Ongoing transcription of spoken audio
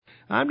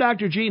I'm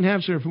Dr. Gene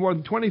Hensler. For more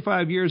than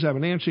 25 years, I've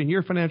been answering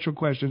your financial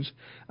questions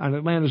on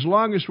Atlanta's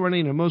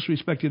longest-running and most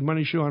respected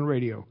money show on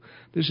radio.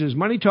 This is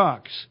Money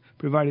Talks,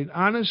 providing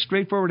honest,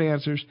 straightforward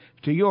answers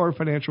to your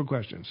financial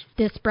questions.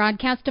 This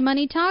broadcast of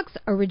Money Talks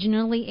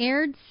originally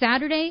aired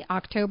Saturday,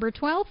 October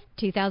 12th,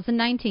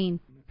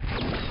 2019.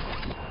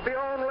 The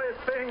only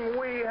thing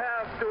we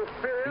have to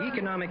fear. The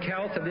economic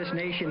health of this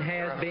nation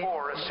has been.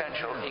 Four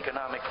essential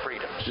economic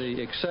freedoms.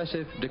 The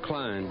excessive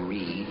decline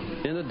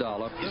in the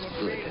dollar is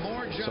good.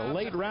 So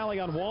late rally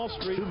on Wall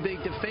Street. Too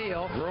big to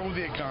fail. Grow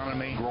the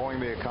economy. Growing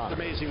the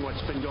economy. It's amazing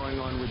what's been going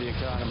on with the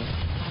economy.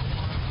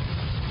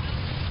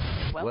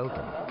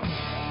 Welcome.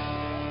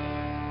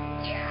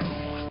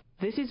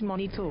 This is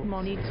Money Talk.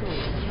 Money Talk.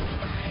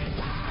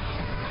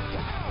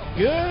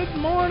 Good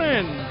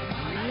morning.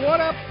 What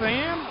up,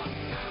 fam?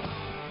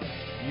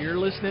 You're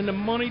listening to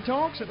Money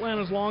Talks,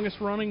 Atlanta's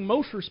longest-running,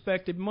 most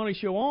respected money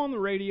show on the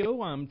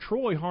radio. I'm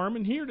Troy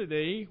Harmon here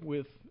today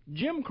with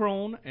Jim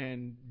Crone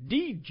and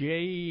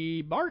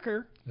DJ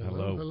Barker.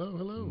 Hello.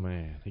 Hello.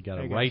 Man, he got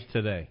Hey, it guys. right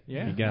today.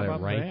 Yeah, he got it how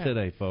about right that?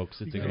 today,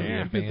 folks. It's going to be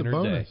a Get the banner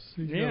bonus.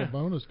 day. He's got a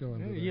bonus going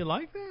today. You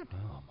like that?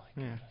 Oh, my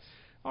goodness.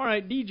 All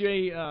right,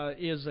 DJ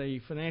is a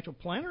financial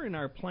planner in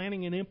our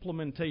planning and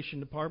implementation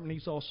department.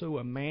 He's also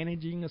a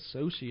managing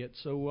associate.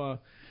 So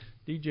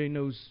DJ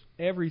knows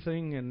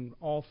everything and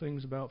all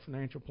things about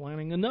financial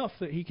planning, enough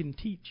that he can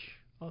teach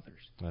others.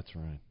 That's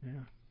right. Yeah.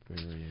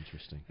 Very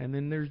interesting. And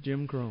then there's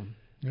Jim Crone.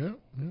 Yeah.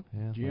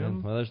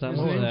 Jim. Well, there's not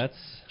more. That's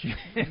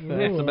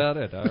about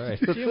it. All right.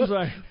 Jim's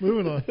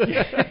moving on.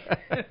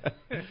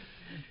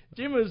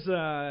 Jim is,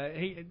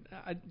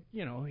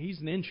 he's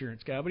an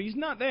insurance guy, but he's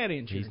not that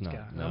insurance He's not.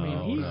 guy. No,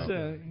 I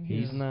mean,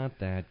 he's not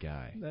that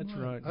guy. That's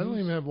right. I don't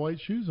even have white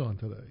shoes on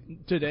today.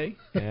 Today.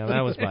 Yeah,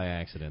 that was by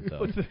accident,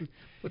 though.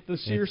 with the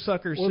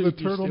seersucker or suit.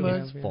 the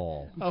turtleneck. It's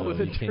fall. Oh, so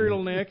with a you can't-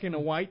 turtleneck and a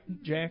white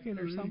jacket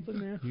or something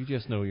there. You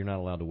just know you're not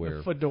allowed to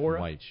wear fedora.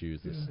 white shoes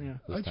this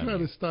I time try of to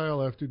year.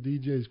 style after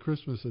DJ's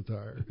Christmas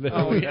attire.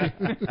 Oh, yeah.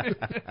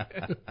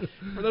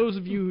 For those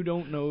of you who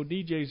don't know,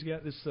 DJ's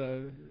got this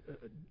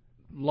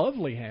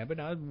lovely habit.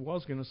 I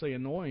was going to say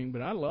annoying,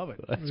 but I love it.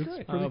 That's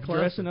great.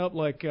 Dressing up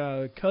like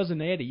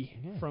Cousin Eddie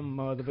from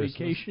the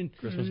Vacation.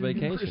 Christmas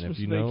Vacation. Christmas if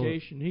you know,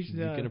 Vacation. He's, you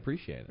can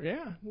appreciate it.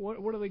 Yeah.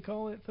 What do they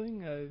call that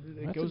thing?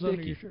 It That's goes a under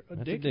dickie. your shirt.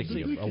 That's a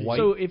dickie. A white.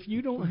 So if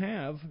you don't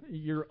have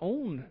your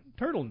own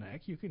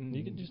turtleneck, you can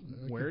just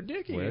wear a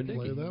dickie. Wear a dickie.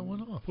 Play that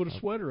one off. Put a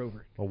sweater over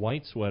it. A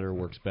white sweater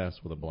works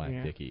best with a black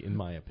dickie, in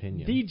my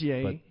opinion.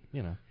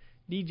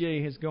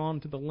 DJ has gone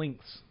to the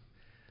lengths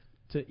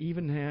to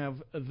even have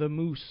the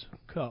moose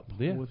cup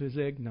with his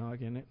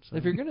eggnog in it. So.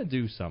 If you're going to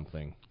do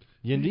something,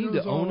 you need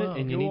to own it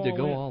and you need to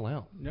go all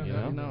out.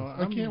 No,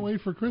 I can't wait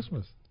for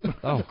Christmas.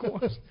 Oh, of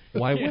course.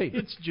 Why wait?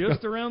 It's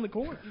just around the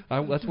corner.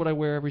 That's what I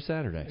wear every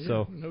Saturday.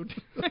 So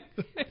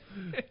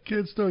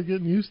Kids start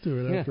getting used to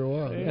it after a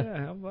while.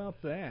 Yeah, how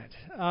about that?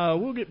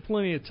 We'll get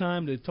plenty of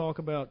time to talk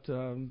about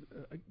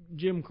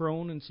Jim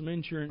Crone and some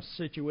insurance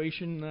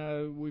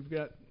situation. We've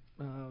got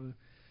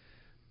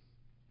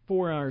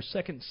for our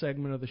second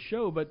segment of the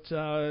show, but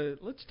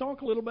let's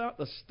talk a little about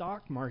the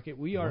stock market.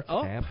 We are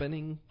What's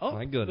happening?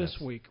 My goodness.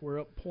 This week.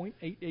 We're up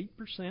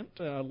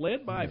 0.88%,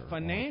 led by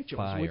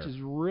financials, which is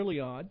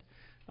really odd.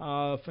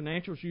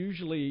 Financials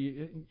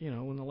usually,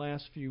 in the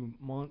last few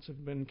months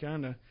have been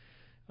kind of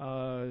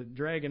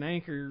dragging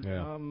anchor.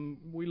 Yeah.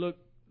 We look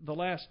the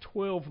last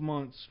 12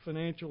 months,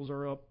 financials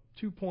are up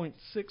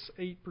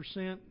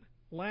 2.68%.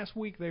 Last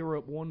week they were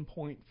up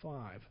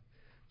 1.5%.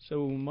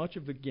 So much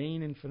of the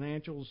gain in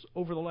financials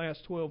over the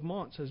last 12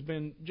 months has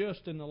been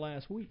just in the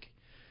last week.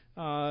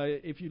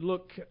 If you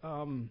look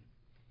a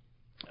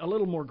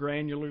little more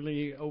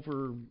granularly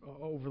over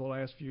the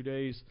last few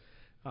days,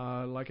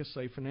 like I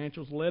say,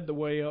 financials led the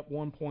way up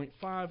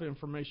 1.5%.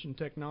 Information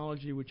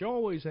technology, which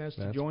always has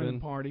to join the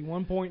party,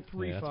 1.35%.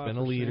 Yeah, it's been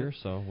a leader.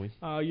 So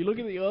you look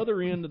at the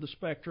other end of the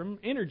spectrum,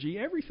 energy,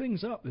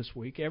 everything's up this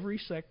week. Every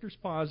sector's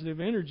positive.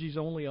 Energy's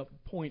only up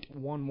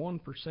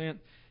 0.11%.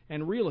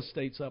 And real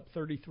estate's up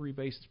 33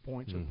 basis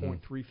points, or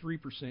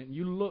 0.33%.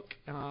 You look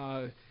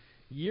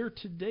year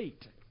to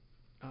date,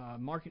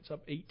 market's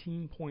up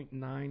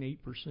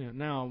 18.98%.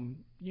 Now,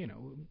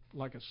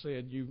 like I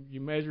said, you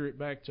measure it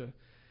back to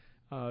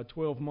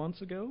 12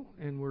 months ago,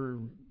 and we're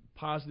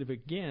positive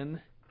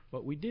again.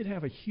 But we did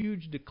have a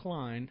huge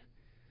decline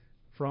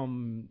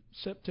from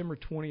September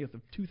 20th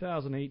of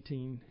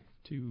 2018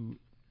 to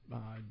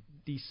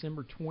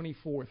December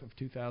 24th of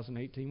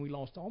 2018, we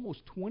lost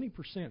almost 20%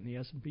 in the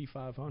S&P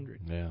 500.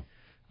 Yeah.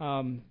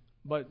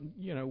 But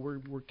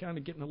we're kind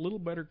of getting a little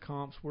better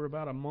comps. We're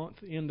about a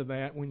month into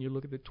that. When you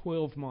look at the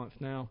 12 month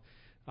now,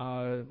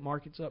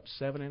 market's up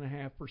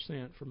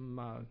 7.5% from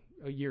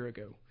a year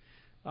ago.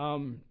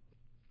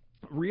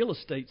 Real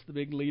estate's the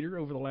big leader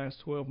over the last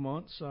 12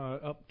 months,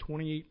 up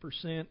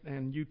 28%,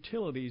 and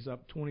utilities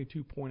up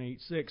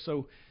 22.86.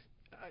 So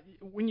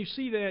when you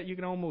see that, you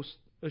can almost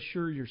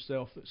assure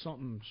yourself that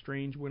something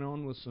strange went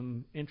on with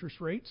some interest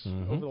rates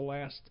over the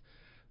last,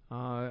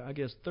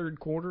 third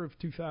quarter of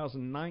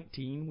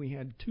 2019. We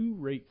had 2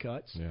 rate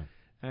cuts. Yeah.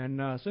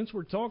 And since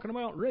we're talking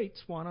about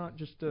rates, why not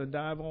just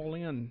dive all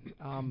in?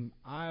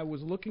 I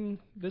was looking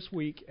this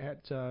week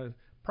at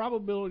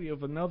probability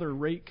of another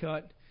rate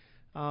cut,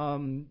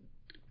 and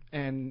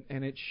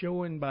it's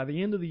showing by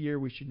the end of the year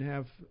we should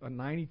have a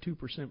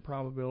 92%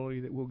 probability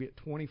that we'll get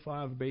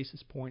 25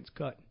 basis points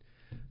cut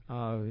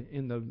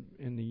in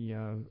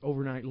the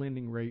overnight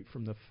lending rate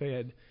from the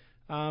Fed.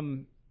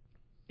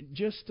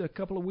 Just a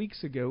couple of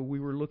weeks ago, we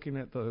were looking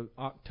at the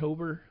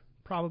October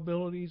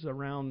probabilities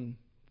around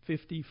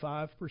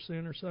 55%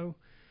 or so.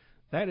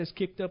 That has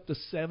kicked up to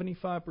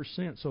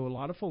 75%. So a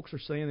lot of folks are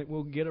saying that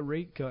we'll get a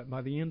rate cut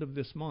by the end of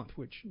this month,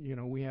 which,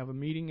 we have a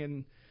meeting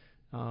in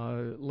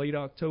late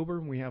October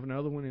and we have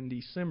another one in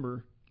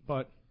December.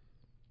 But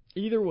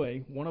either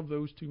way, one of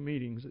those two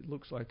meetings, it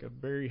looks like a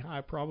very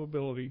high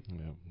probability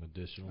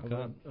additional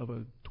cut of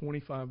a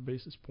 25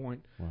 basis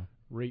point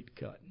rate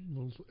cut. A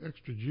little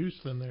extra juice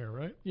in there,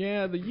 right?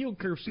 Yeah, the yield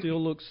curve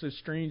still looks as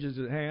strange as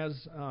it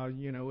has.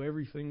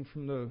 Everything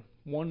from the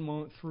 1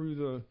 month through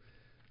the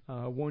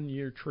 1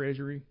 year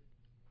Treasury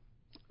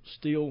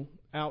still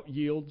out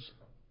yields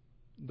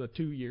the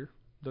 2 year,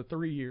 the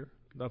 3 year,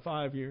 the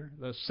 5 year,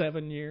 the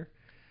 7 year,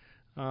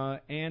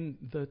 and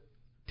the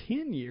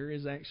 10 year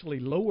is actually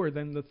lower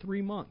than the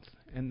 3 month,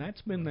 and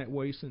that's been that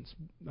way since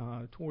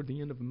toward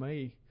the end of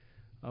May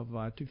of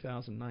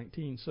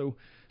 2019. So,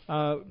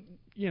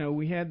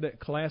 we had that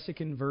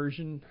classic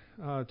inversion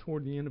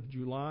toward the end of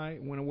July.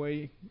 It went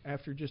away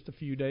after just a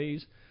few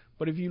days.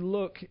 But if you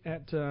look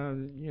at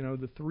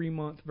the 3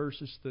 month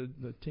versus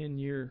the 10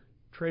 year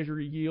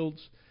Treasury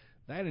yields,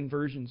 that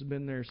inversion's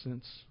been there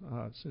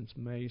since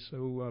May.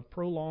 So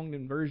prolonged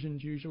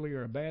inversions usually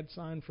are a bad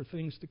sign for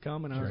things to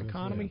come in our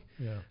economy.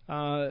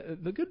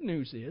 The good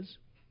news is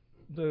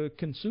the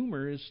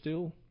consumer is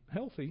still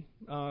healthy.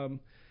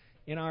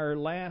 In our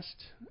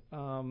last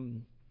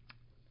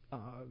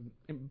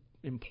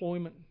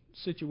employment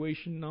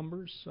situation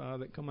numbers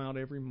that come out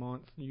every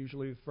month,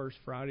 usually the first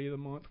Friday of the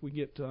month, we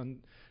get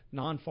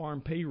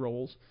non-farm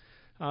payrolls.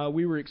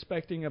 We were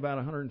expecting about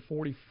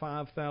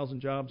 145,000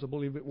 jobs, I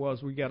believe it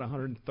was. We got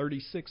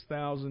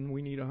 136,000.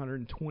 We need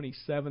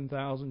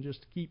 127,000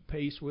 just to keep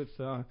pace with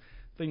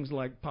things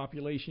like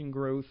population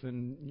growth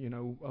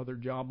and other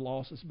job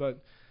losses.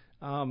 But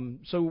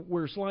so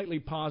we're slightly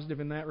positive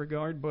in that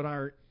regard. But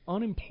our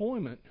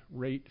unemployment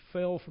rate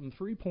fell from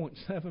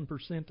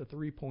 3.7% to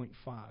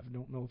 3.5%.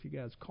 Don't know if you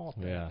guys caught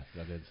that. Yeah,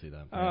 I did see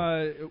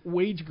that.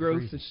 Wage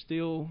growth is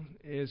still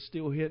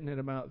hitting at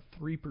about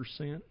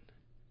 3%.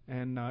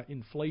 And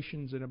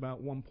inflation's at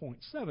about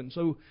 1.7.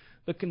 So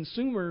the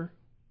consumer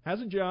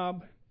has a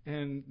job,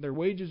 and their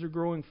wages are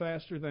growing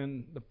faster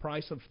than the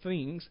price of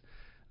things.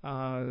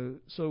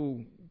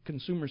 So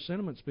consumer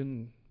sentiment's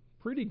been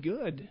pretty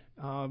good.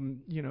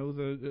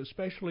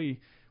 Especially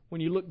when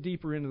you look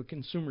deeper into the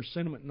consumer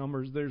sentiment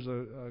numbers, there's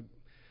a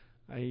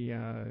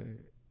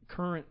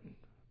current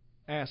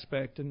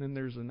aspect, and then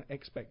there's an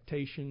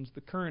expectations.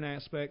 The current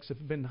aspects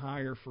have been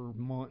higher for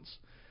months.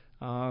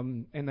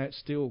 And that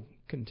still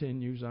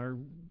continues. Our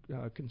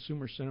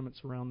consumer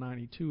sentiment's around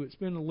 92. It's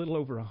been a little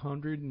over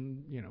 100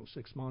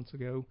 6 months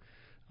ago.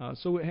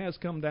 So it has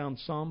come down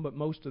some, but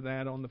most of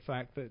that on the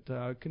fact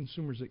that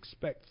consumers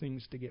expect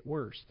things to get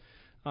worse.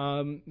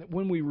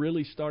 When we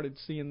really started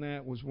seeing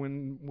that was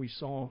when we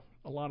saw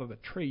a lot of the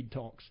trade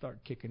talk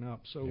start kicking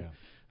up. So,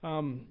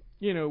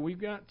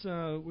 we've got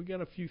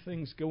a few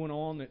things going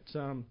on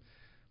that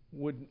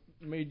would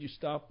make you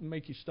stop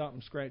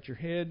and scratch your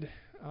head.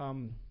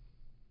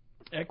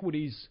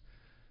 Equities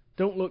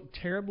don't look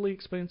terribly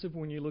expensive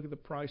when you look at the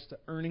price to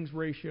earnings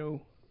ratio.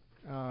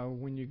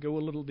 When you go a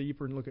little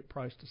deeper and look at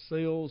price to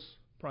sales,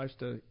 price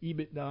to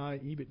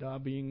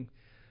EBITDA being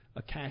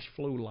a cash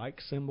flow like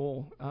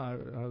symbol,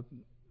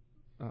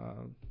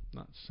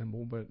 not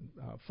symbol, but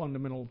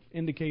fundamental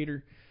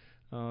indicator,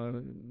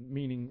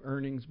 meaning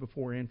earnings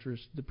before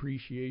interest,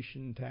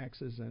 depreciation,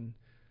 taxes, and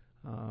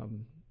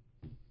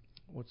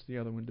what's the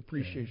other one?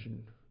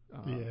 Depreciation.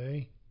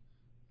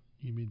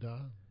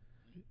 EBITDA.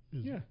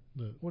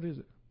 What is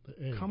it?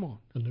 The A. Come on.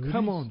 Annuities?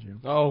 Come on,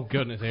 Jim. Oh,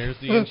 goodness. Here's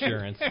the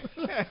insurance.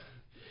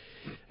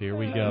 Here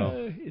we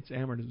go. It's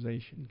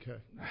amortization. Okay.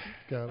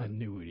 Got it.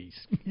 Annuities.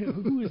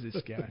 Who is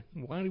this guy?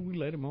 Why did we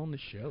let him on the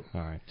show?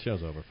 All right.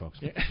 Show's over, folks.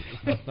 Yeah.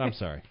 I'm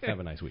sorry. Have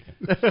a nice weekend.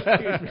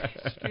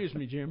 Excuse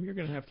me, Jim. You're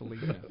going to have to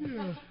leave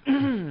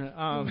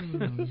now.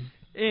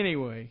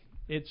 Anyway,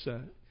 it's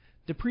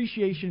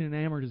depreciation and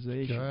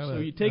amortization. So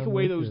you take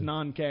away those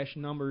non-cash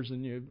numbers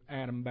and you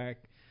add them back.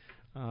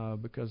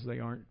 Because they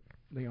aren't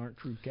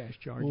true cash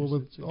charges. Well,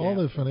 with all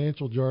the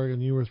financial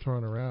jargon you were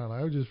throwing around,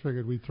 I just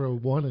figured we'd throw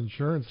one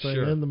insurance thing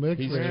in the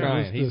mix. He's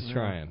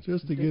trying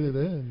just to get it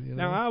in.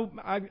 Now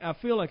I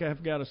feel like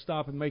I've got to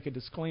stop and make a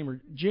disclaimer,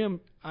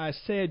 Jim. I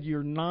said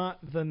you're not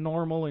the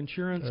normal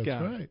insurance guy.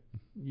 That's right.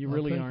 You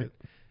really aren't.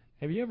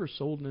 Have you ever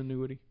sold an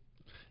annuity?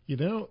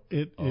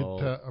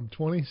 I'm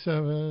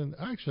 27.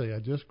 Actually, I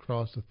just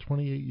crossed the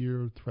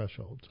 28-year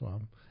threshold, so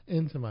I'm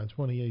into my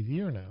 28th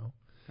year now.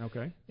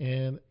 Okay.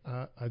 And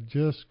I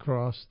just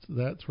crossed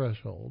that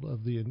threshold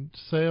of the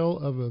sale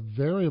of a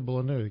variable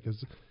annuity,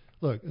 because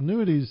look,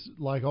 annuities,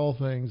 like all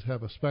things,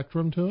 have a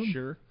spectrum to them.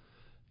 Sure.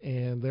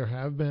 And there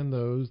have been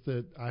those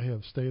that I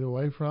have stayed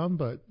away from,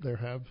 but there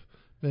have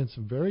been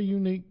some very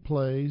unique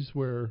plays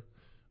where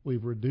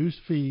we've reduced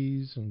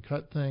fees and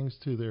cut things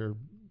to their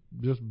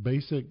just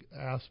basic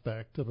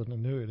aspect of an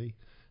annuity.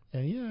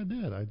 And yeah,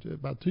 I did.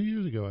 About 2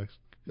 years ago,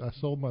 I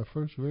sold my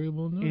first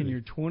variable annuity. In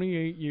your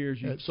 28 years,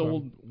 you've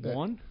sold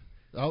one?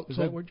 Is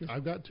that what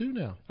I've got two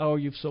now. Oh,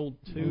 you've sold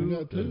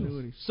two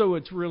annuities. So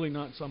it's really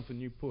not something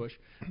you push.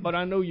 But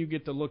I know you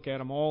get to look at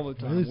them all the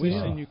time. We've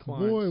seen you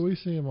clients. Boy, we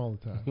see them all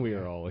the time. We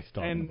are always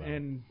talking about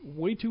and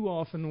way too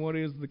often, what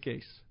is the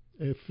case?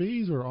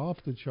 Fees are off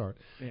the chart.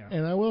 Yeah.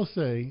 And I will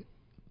say,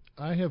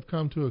 I have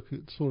come to a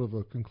sort of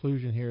a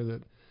conclusion here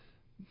that,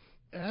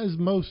 as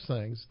most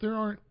things, there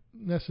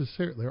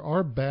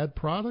are bad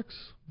products,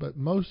 but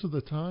most of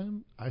the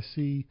time I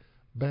see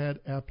bad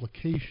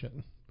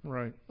application.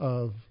 Right.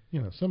 Of,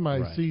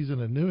 somebody sees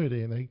an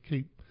annuity and they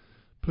keep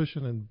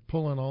pushing and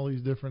pulling all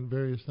these different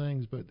various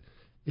things, but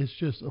it's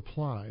just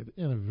applied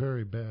in a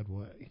very bad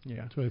way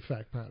to a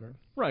fact pattern.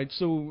 Right.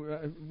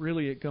 So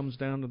really it comes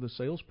down to the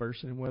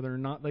salesperson and whether or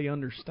not they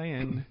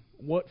understand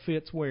what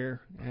fits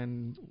where.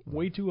 And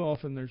way too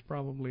often there's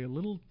probably a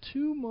little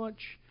too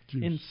much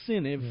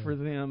incentive for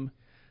them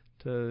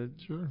to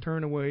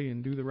turn away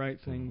and do the right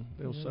thing.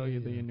 They'll sell you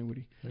the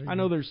annuity. I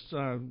know there's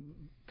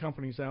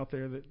companies out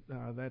there that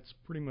that's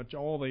pretty much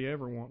all they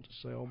ever want to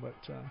sell, but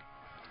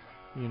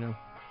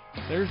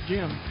there's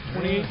Jim,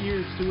 28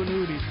 years, 2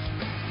 annuities.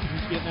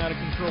 He's getting out of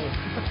control.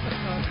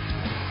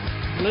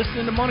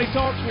 Listening to Money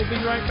Talks, we'll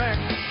be right back.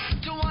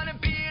 Don't wanna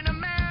be an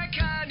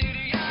American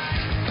idiot.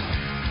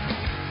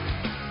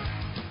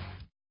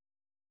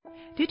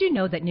 Did you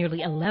know that nearly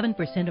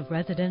 11% of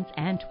residents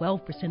and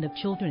 12% of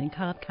children in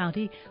Cobb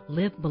County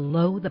live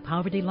below the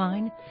poverty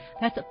line?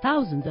 That's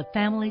thousands of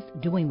families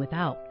doing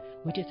without,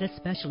 which is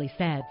especially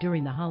sad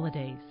during the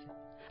holidays.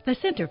 The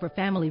Center for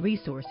Family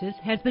Resources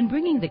has been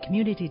bringing the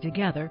community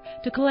together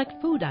to collect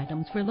food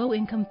items for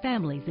low-income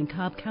families in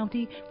Cobb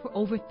County for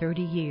over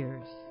 30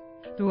 years.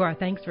 Through our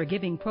Thanks for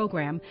Giving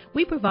program,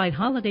 we provide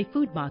holiday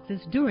food boxes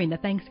during the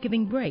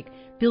Thanksgiving break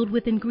filled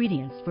with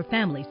ingredients for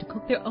families to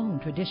cook their own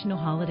traditional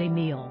holiday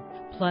meal.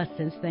 Plus,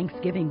 since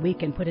Thanksgiving week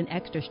can put an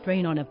extra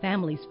strain on a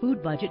family's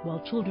food budget while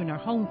children are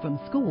home from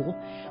school,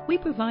 we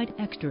provide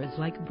extras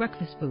like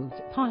breakfast foods,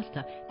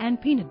 pasta,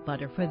 and peanut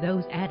butter for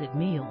those added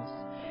meals.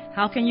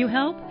 How can you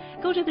help?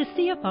 Go to the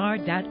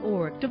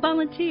CFR.org to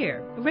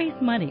volunteer, raise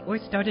money, or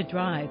start a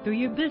drive through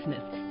your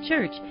business,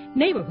 church,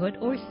 neighborhood,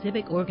 or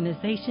civic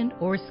organization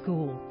or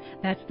school.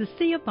 That's the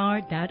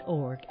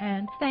CFR.org,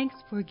 and thanks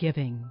for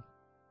giving.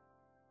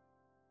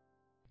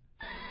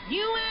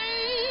 You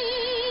ain't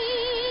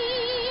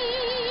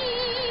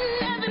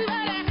nothing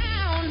but a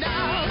hound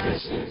dog.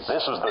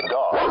 This is the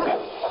dog of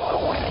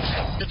the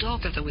week. The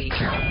dog of the week.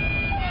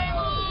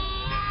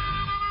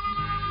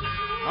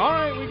 All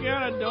right, we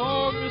got a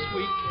dog this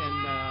week,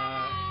 and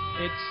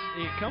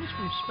it comes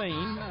from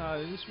Spain.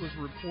 This was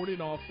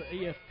reported off the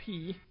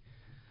AFP.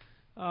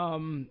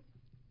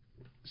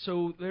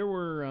 So there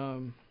were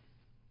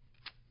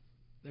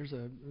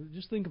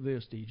just think of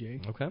this,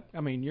 DJ. Okay. I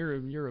mean,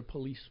 you're a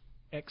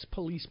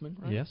ex-policeman,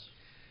 right? Yes.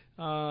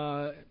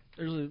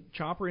 There's a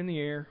chopper in the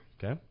air,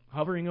 okay,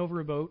 hovering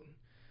over a boat.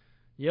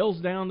 Yells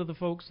down to the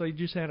folks they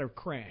just had a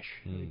crash.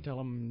 They tell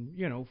them,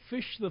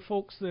 fish the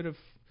folks that have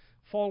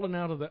fallen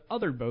out of the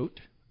other boat,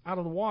 out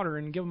of the water,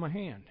 and give them a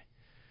hand.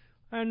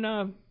 And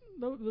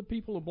the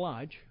people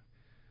oblige.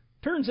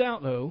 Turns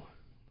out, though,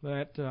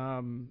 that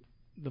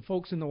the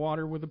folks in the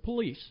water were the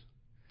police.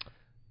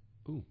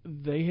 Ooh.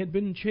 They had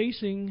been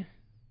chasing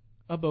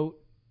a boat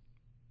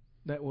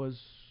that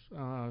was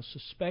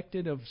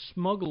suspected of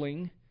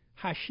smuggling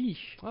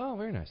hashish. Oh,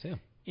 very nice, yeah.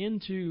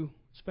 Into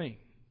Spain.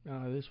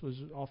 This was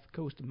off the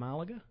coast of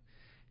Malaga.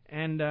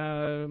 And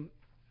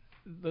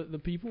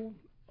the people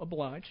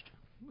obliged.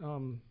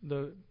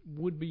 The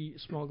would-be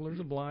smugglers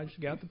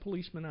obliged, got the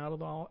policemen out of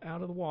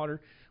the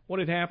water. What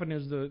had happened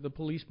is the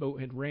police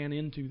boat had ran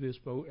into this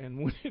boat,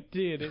 and when it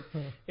did,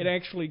 it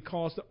actually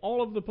caused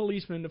all of the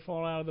policemen to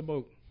fall out of the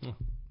boat.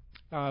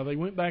 They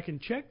went back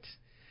and checked.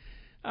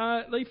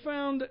 They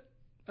found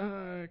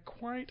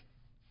quite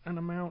an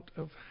amount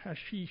of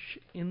hashish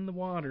in the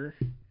water.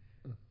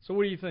 So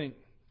what do you think?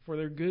 For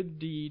their good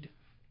deed,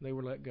 they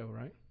were let go,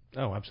 right?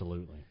 Oh,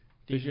 absolutely.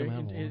 DJ,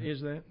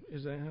 is that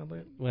how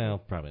that? Well,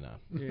 probably not.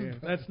 Yeah,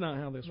 that's not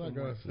how this one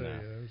works. I'm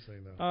not going to say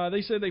no.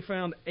 They said they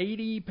found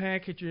 80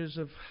 packages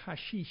of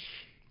hashish.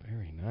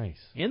 Very nice.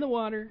 In the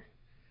water.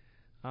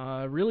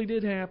 Really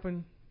did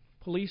happen.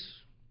 Police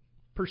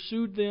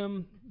pursued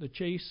them. The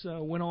chase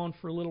went on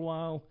for a little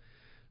while.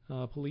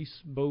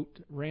 Police boat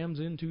rams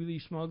into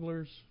these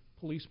smugglers.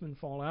 Policemen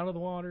fall into the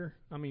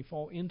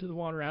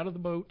water, out of the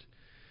boat.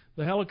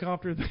 The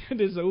helicopter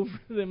that is over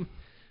them,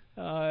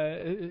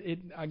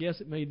 I guess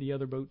it made the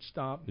other boat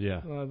stop.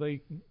 Yeah.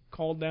 They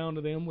called down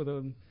to them with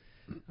a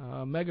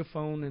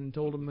megaphone and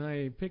told them,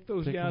 hey, pick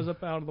those guys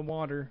up out of the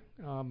water.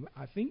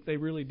 I think they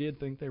really did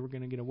think they were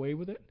going to get away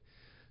with it.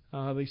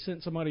 They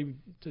sent somebody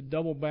to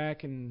double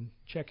back and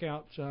check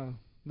out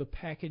the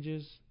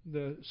packages,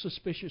 the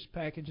suspicious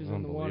packages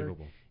in the water.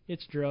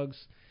 It's drugs.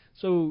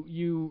 So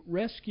you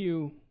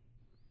rescue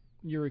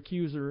your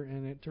accuser,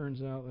 and it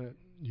turns out that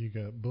you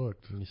got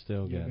booked. You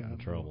still get in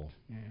trouble.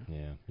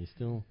 Yeah. You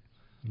still.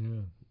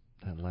 Yeah.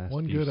 That last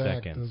one few good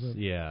seconds.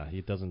 Act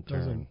it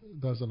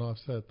doesn't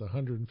offset the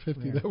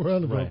 150 that were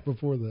on the boat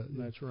before that.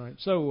 That's right.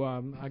 So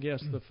I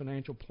guess the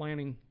financial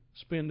planning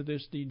spin to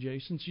this,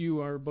 DJ, since you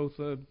are both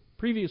a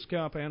previous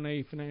cop and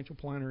a financial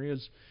planner,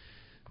 is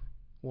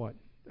what?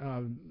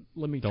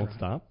 Let me Don't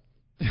stop.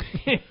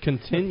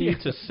 Continue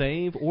to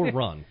save or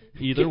run.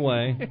 Either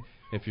way,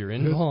 if you're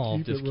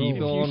involved, just keep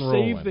it on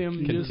rolling. Save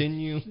them,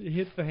 continue. Just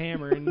hit the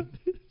hammer and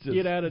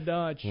get out of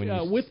Dodge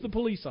with the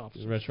police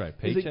officer. That's right.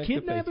 Is it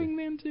kidnapping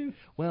then too?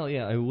 Well,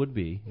 yeah, it would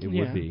be. It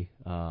would be,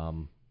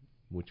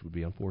 which would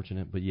be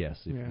unfortunate. But yes,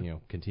 if,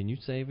 continue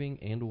saving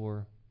and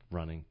or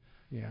running.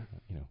 Yeah.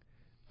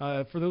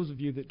 For those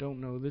of you that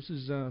don't know, this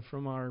is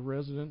from our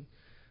resident.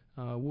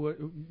 What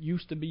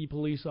used to be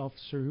police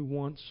officer who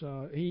once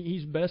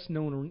he's best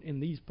known in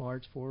these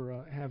parts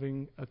for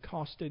having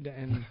accosted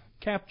and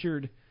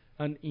captured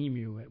an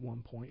emu at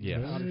one point.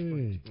 Yes.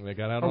 They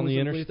got out on the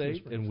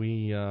interstate, and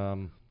we,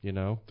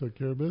 took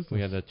care of business. We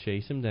had to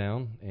chase him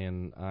down,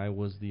 and I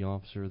was the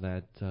officer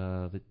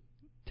that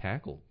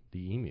tackled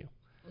the emu.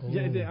 Oh.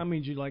 Yeah, I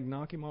mean, did you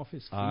knock him off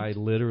his feet? I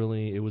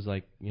literally, it was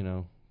like, It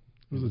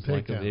was a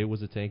takedown. It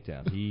was a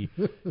takedown.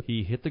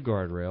 He hit the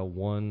guardrail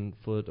 1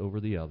 foot over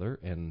the other,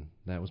 and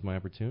that was my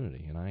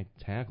opportunity. And I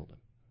tackled him.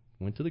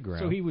 Went to the ground.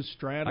 So he was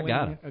straddling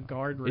a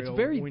guardrail. It's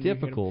very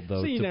difficult,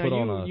 though, to put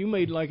on a... You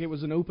made like it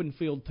was an open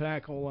field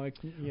tackle,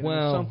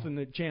 something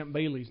that Champ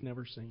Bailey's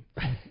never seen.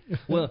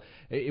 Well,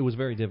 it was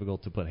very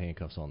difficult to put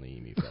handcuffs on the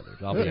emu feathers.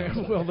 I'll be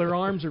honest. Well, their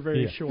arms are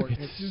very short.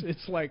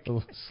 It's like...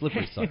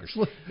 slippery suckers.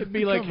 It'd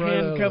be like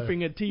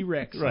handcuffing a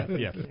T-Rex. Right,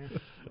 yeah.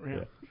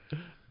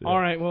 All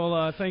right.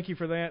 Well, thank you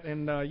for that.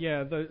 And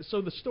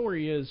so the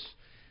story is,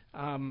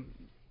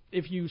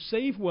 if you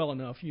save well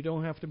enough, you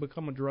don't have to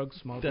become a drug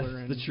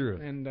smuggler. That's the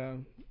truth.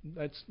 And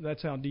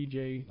that's how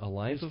DJ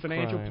his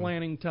financial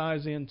planning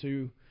ties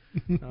into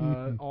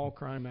all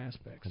crime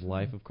aspects. A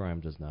life of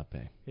crime does not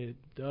pay. It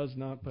does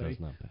not pay. Does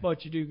not pay.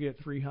 But you do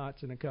get 3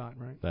 hots and a cot,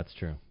 right? That's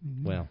true.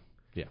 Mm-hmm. Well,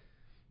 yeah.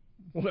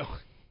 Well.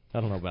 I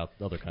don't know about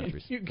other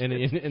countries. In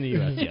the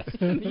U.S., yes.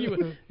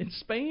 In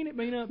Spain, it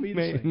may not be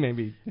the same.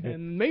 Maybe.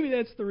 And maybe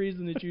that's the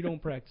reason that you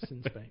don't practice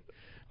in Spain.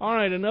 All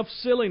right, enough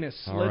silliness.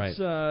 Let's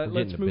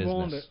move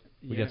on to...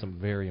 We got some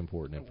very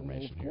important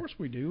information here. Of course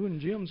we do, and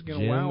Jim's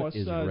going to wow us.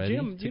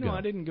 Jim, I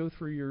didn't go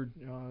through your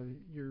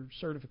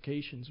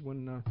certifications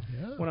when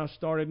I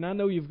started, and I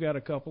know you've got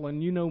a couple,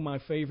 and you know my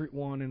favorite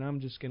one, and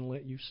I'm just going to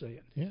let you say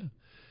it. Yeah.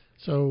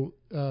 So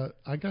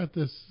I got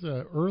this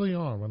early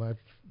on when I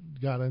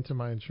got into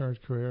my insurance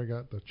career. I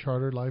got the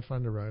Chartered Life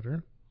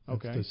Underwriter.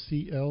 That's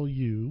the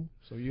CLU.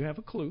 So you have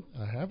a clue.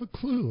 I have a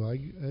clue.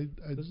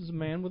 This is a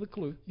man with a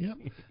clue. Yep.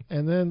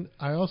 And then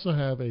I also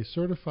have a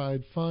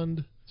Certified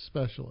Fund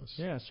Specialist.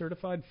 Yeah,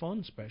 Certified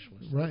Fund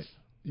Specialist. Right.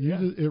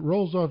 It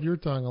rolls off your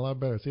tongue a lot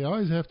better. See, I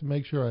always have to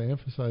make sure I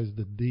emphasize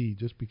the D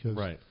just because.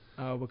 Right.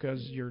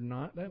 Because you're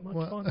not that much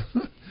fun?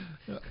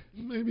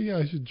 Maybe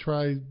I should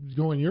try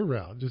going your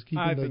route. Just keep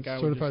it a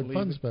Certified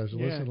Fund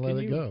Specialist and let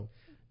it go.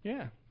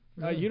 Yeah.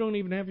 You don't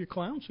even have your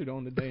clown suit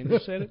on today, and you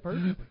said it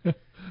perfectly.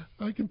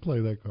 I can play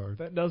that card.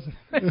 That doesn't,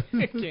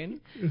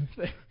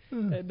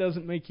 that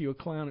doesn't make you a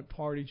clown at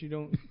parties. You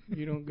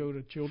don't go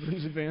to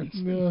children's events.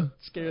 No,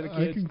 scare the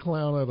kids. I can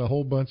clown at a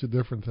whole bunch of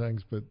different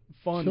things, but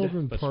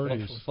children's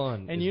parties,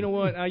 fun. And you know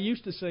what? I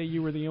used to say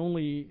you were the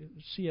only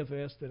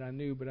CFS that I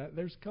knew, but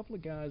there's a couple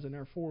of guys in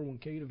our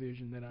 401k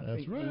division that I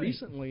think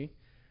recently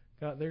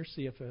got their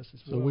CFS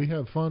as well. So we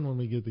have fun when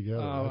we get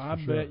together. Oh, I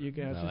bet you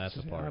guys. No, that's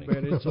a party. I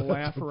bet it's a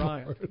laugh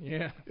riot.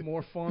 Yeah,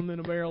 more fun than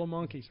a barrel of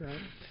monkeys, right?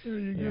 There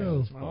you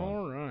go.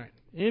 All right.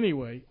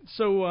 Anyway,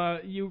 so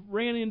you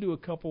ran into a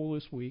couple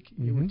this week.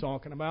 You were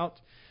talking about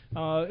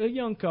a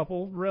young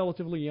couple,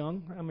 relatively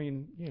young. I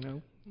mean,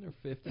 they're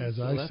 50. As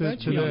I said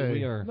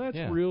today,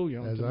 that's real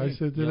young. As I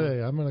said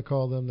today, I'm going to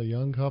call them the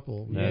young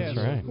couple. That's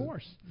right. Of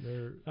course.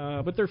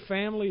 But their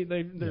family,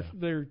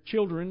 their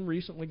children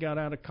recently got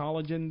out of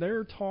college, and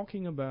they're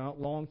talking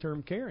about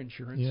long-term care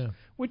insurance,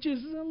 which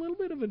is a little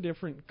bit of a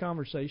different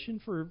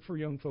conversation for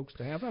young folks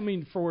to have. I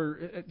mean,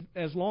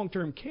 as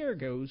long-term care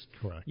goes,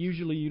 correct.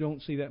 Usually you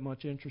don't see that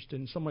much interest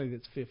in somebody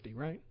that's 50,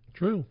 right?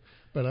 True.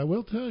 But I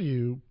will tell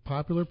you,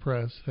 popular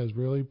press has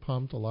really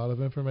pumped a lot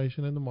of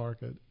information in the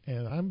market,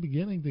 and I'm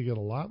beginning to get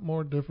a lot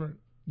more different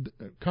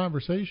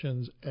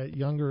conversations at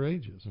younger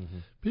ages. Mm-hmm.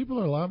 People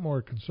are a lot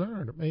more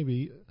concerned,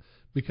 maybe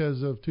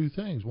because of 2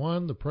 things.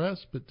 1, the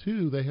press, but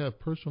 2, they have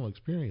personal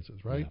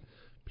experiences, right? Yeah.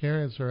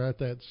 Parents are at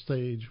that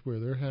stage where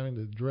they're having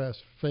to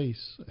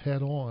face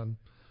head on,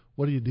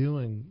 what are you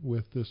doing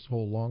with this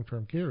whole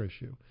long-term care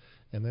issue?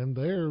 And then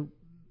they're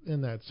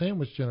in that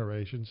sandwich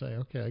generation saying,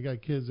 okay, I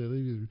got kids that are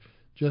either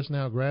just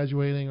now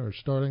graduating or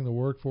starting the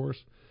workforce.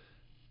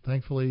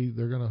 Thankfully,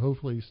 they're going to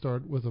hopefully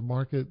start with a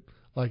market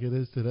like it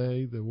is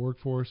today. The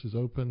workforce is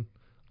open,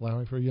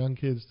 allowing for young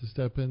kids to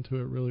step into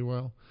it really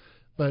well.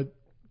 But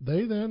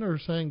they then are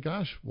saying,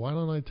 gosh, why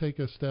don't I take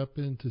a step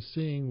into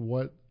seeing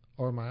what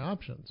are my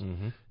options?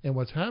 Mm-hmm. And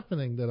what's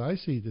happening that I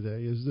see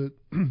today is that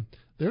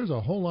there's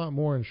a whole lot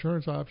more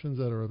insurance options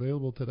that are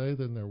available today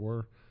than there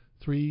were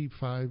 3,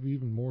 5,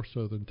 even more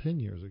so than 10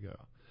 years ago.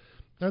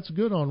 That's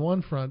good on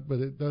one front, but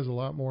it does a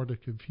lot more to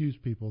confuse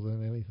people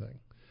than anything.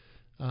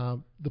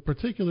 The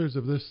particulars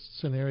of this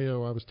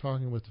scenario I was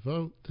talking with the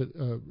vote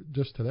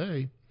just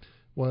today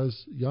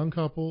was young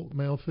couple,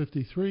 male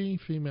 53,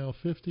 female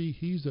 50.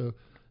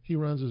 He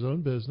runs his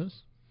own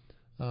business,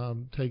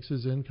 takes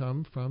his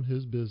income from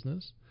his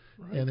business,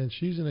 right. And then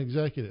she's an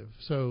executive.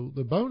 So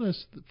the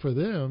bonus for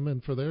them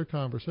and for their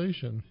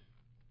conversation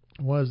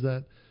was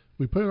that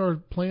we put our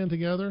plan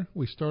together.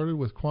 We started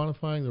with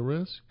quantifying the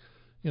risk.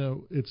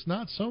 It's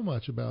not so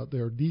much about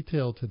their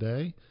detail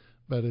today,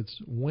 but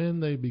it's when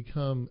they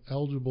become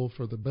eligible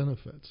for the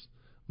benefits.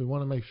 We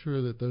want to make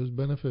sure that those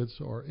benefits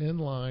are in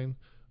line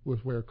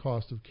with where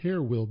cost of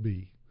care will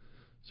be.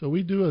 So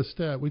we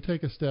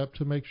take a step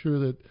to make sure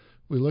that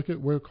we look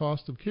at where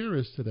cost of care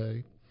is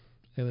today,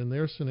 and in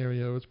their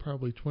scenario, it's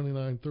probably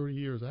 29, 30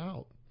 years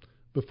out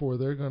before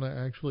they're going to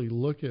actually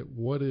look at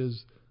what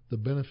is the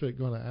benefit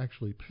going to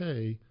actually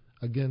pay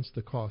against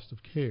the cost of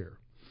care.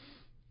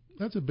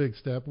 That's a big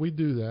step. We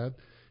do that.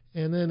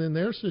 And then in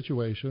their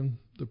situation,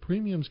 the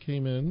premiums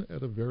came in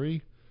at a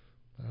very,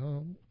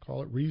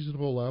 call it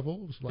reasonable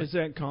level. Is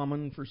that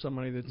common for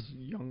somebody that's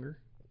younger?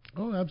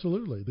 Oh,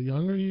 absolutely. The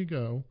younger you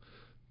go,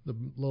 the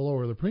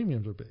lower the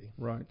premiums will be.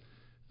 Right.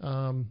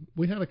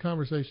 We had a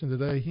conversation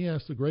today. He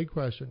asked a great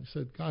question. He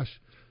said, gosh,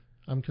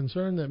 I'm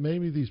concerned that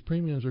maybe these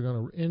premiums are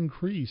going to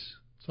increase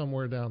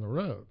somewhere down the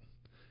road.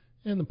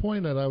 And the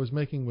point that I was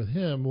making with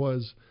him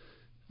was,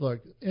 look,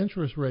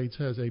 interest rates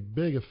has a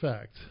big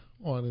effect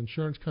on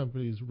insurance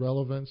companies'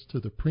 relevance to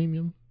the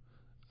premium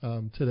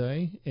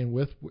today. And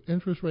with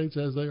interest rates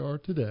as they are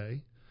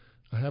today,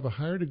 I have a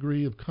higher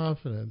degree of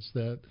confidence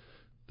that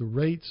the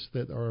rates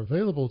that are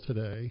available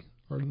today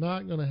are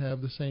not going to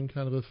have the same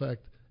kind of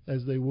effect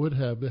as they would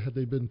have had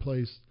they been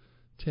placed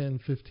 10,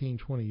 15,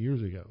 20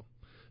 years ago.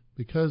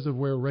 Because of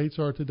where rates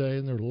are today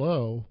and they're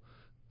low,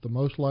 the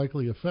most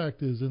likely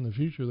effect is in the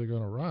future they're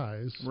going to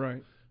rise,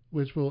 right,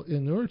 which will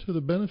inure to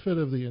the benefit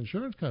of the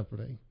insurance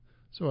company.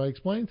 So I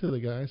explained to the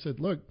guy, I said,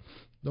 look,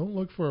 don't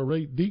look for a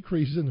rate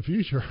decrease in the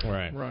future.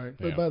 Right. Right.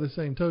 But by the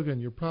same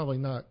token, you're probably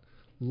not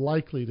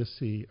likely to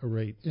see a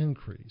rate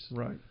increase.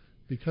 Right.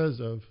 Because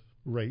of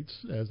rates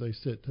as they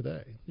sit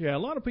today. Yeah, a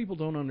lot of people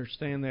don't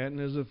understand that,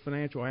 and as a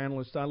financial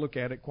analyst, I look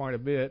at it quite a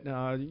bit.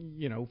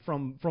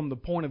 From the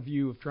point of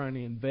view of trying to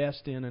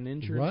invest in an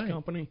insurance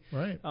company.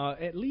 Right.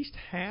 At least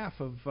half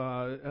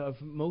of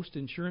most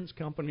insurance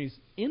companies'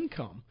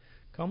 income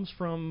comes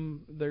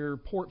from their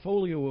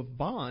portfolio of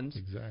bonds.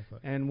 Exactly.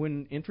 And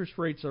when interest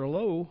rates are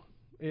low,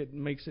 it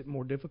makes it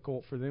more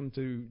difficult for them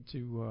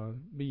to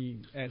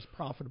be as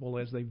profitable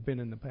as they've been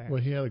in the past.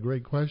 Well, he had a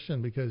great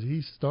question because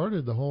he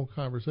started the whole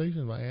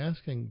conversation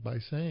by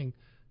saying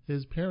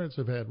his parents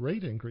have had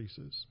rate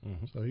increases.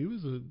 Mm-hmm. So he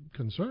was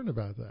concerned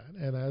about that.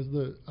 And as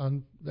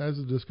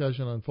the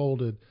discussion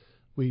unfolded,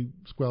 we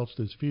squelched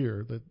his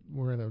fear that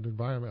we're in an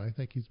environment I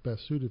think he's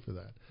best suited for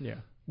that. Yeah.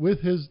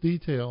 With his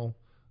detail,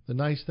 the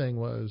nice thing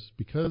was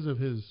because of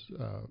his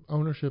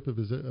ownership of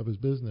his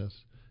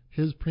business,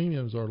 his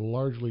premiums are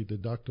largely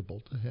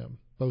deductible to him,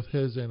 both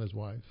his and his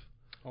wife.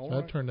 All so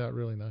right. That turned out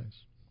really nice.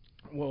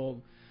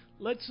 Well,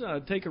 let's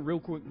take a real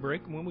quick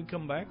break. When we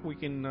come back, we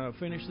can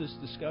finish this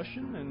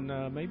discussion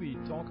and maybe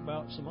talk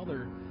about some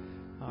other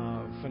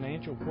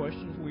financial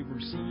questions we've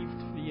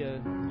received via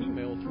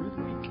email through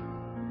the week.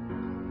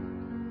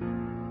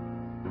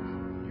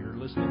 You're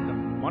listening to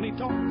Money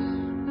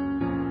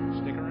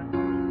Talks. Stick around.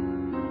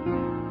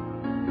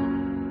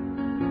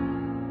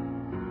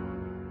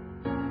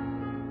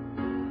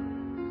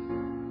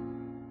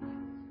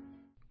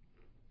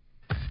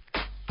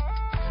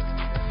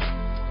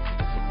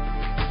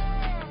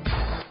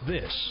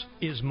 This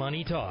is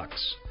Money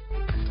Talks.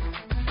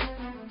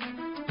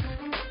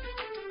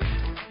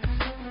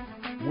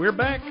 We're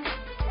back.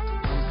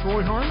 I'm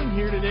Troy Harmon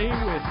here today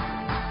with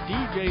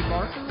DJ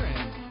Barker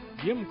and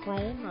Jim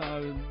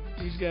Crone.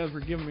 These guys were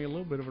giving me a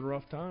little bit of a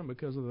rough time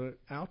because of the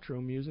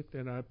outro music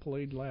that I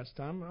played last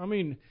time. I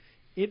mean,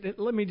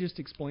 let me just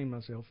explain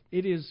myself.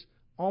 It is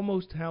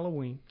almost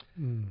Halloween,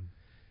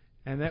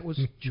 and that was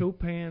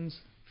Chopin's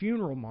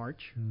Funeral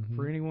March. Mm-hmm.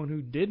 For anyone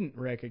who didn't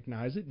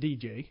recognize it,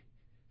 DJ.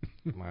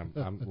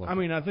 I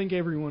mean, I think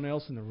everyone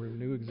else in the room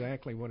knew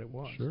exactly what it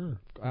was. Sure.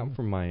 I'm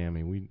from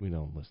Miami. We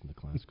don't listen to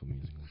classical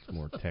music. It's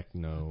more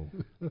techno.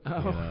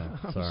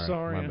 I'm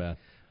sorry. My bad.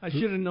 I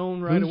should have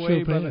known right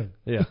away.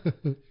 Yeah.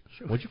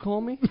 What'd you call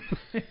me?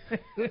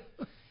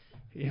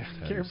 Yeah,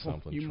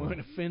 careful. You might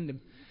offend him.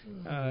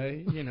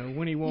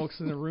 When he walks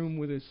in the room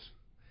with his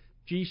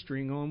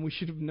G-string on, we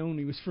should have known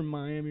he was from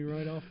Miami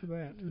right off the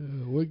bat.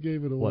 What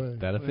gave it away? What,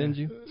 that offend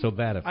you? So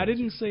that offends I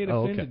didn't say it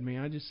offended okay. me.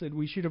 I just said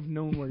we should have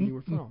known where you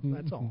were from.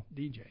 That's all.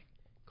 DJ,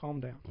 calm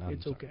down.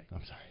 It's okay.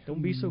 I'm sorry.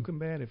 Don't be so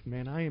combative,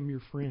 man. I am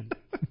your friend.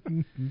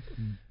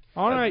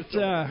 All right,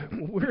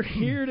 we're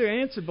here to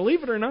answer.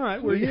 Believe it or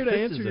not, we're here to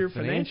answer your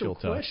financial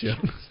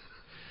questions.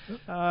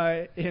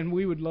 And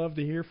we would love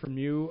to hear from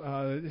you.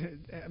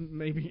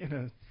 Maybe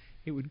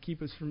it would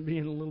keep us from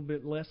being a little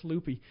bit less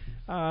loopy.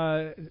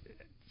 So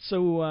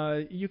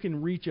you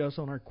can reach us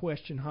on our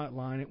question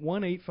hotline at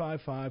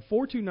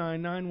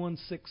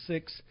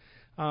 1-855-429-9166.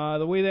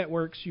 The way that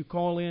works, you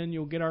call in,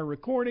 you'll get our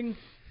recording.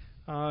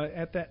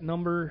 At that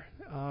number,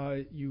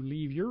 you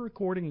leave your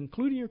recording,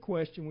 including your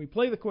question. We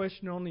play the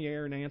question on the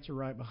air and answer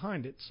right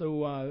behind it.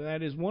 So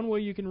that is one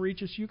way you can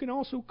reach us. You can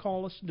also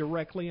call us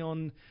directly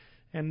on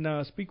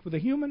and speak with a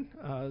human.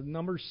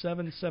 Number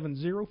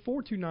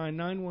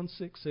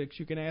 770-429-9166.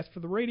 You can ask for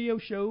the radio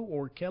show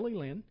or Kelly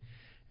Lynn,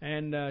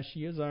 and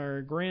she is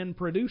our grand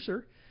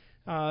producer.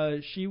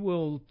 She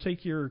will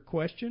take your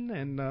question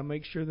and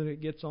make sure that it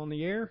gets on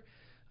the air.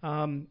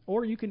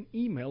 Or you can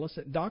email us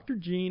at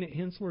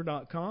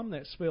drgene@hensler.com.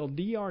 That's spelled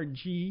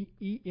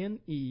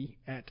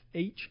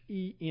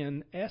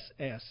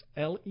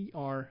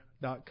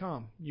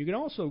DRGENE@HENSSLER.com. You can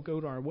also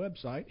go to our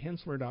website,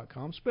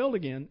 hensler.com, spelled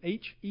again,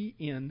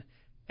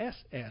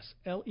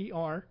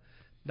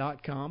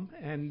 HENSSLER.com.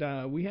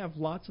 And we have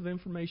lots of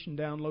information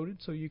downloaded,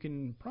 so you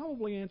can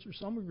probably answer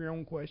some of your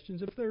own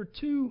questions. If they're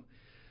too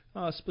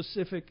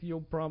specific,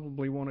 you'll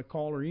probably want to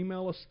call or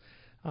email us.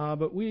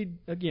 But we,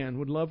 again,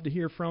 would love to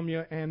hear from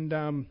you.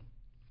 And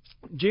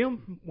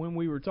Jim, when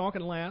we were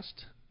talking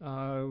last,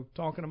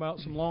 talking about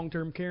some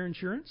long-term care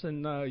insurance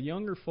and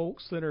younger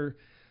folks that are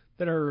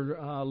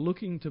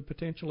looking to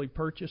potentially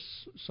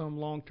purchase some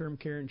long-term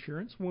care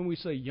insurance. When we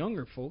say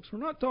younger folks, we're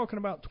not talking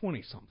about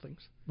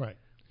 20-somethings. Right.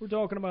 We're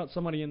talking about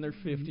somebody in their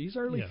 50s,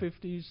 early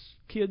 50s,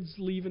 kids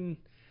leaving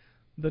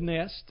the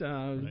nest.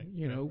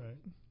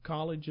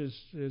 College is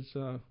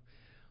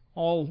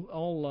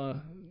all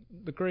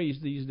the craze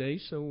these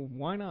days, so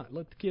why not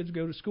let the kids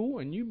go to school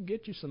and you can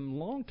get you some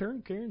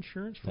long-term care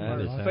insurance from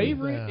our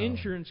favorite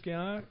insurance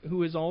guy,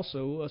 who is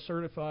also a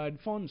certified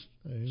funds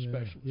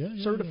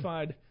specialist.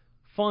 Certified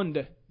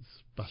fund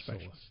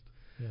specialist.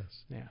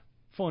 Yes. Yeah.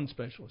 Fund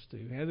specialist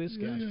too. Yeah, this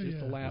guy's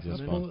just a laugh.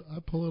 I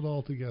pull it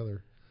all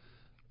together.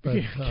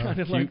 But, kind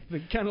of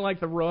like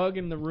the rug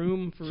in the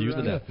room for Cue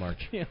the death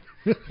march. Yeah.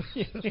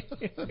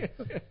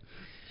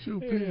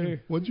 Chopin.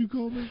 What'd you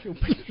call me?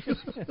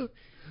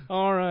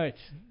 All right.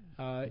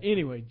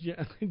 Anyway,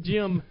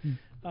 Jim,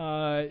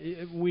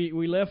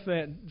 we left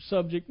that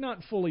subject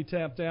not fully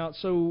tapped out.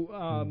 So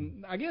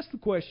I guess the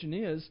question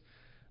is,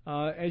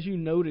 as you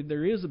noted,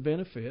 there is a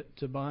benefit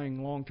to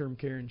buying long-term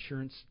care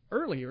insurance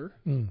earlier.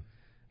 And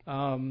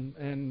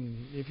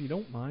if you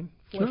don't mind,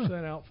 flesh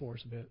that out for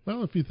us a bit.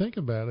 Well, if you think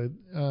about it,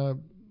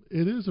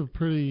 it is a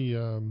pretty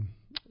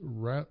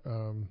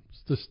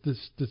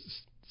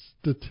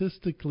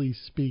statistically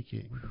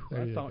speaking.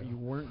 I thought you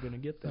weren't going to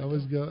get that.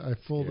 I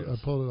pulled it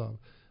off.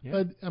 Yeah.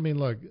 But I mean,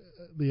 look,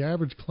 the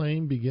average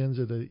claim begins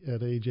at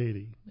age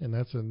 80, and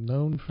that's a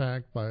known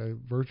fact by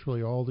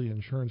virtually all the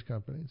insurance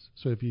companies.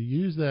 So if you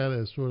use that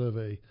as sort of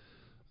a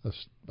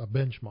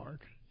benchmark,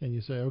 and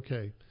you say,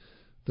 okay,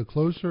 the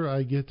closer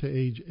I get to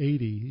age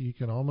 80, you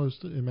can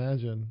almost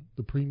imagine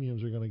the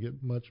premiums are going to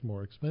get much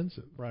more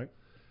expensive. Right.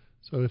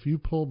 So if you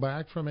pull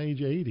back from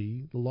age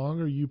 80, the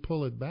longer you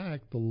pull it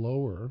back, the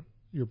lower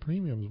your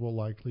premiums will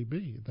likely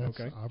be.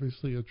 That's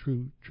obviously a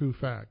true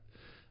fact.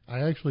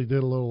 I actually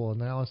did a little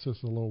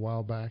analysis a little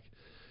while back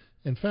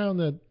and found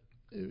that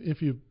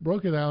if you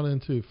broke it out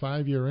into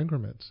 5-year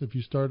increments, if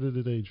you started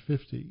at age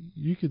 50,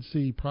 you could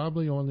see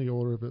probably on the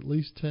order of at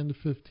least 10 to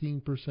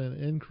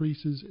 15%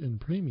 increases in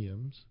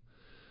premiums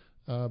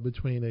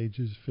between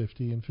ages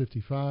 50 and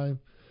 55.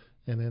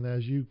 And then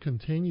as you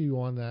continue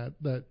on that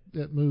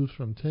moves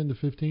from 10 to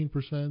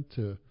 15%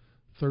 to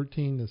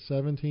 13 to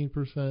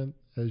 17%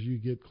 as you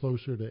get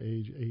closer to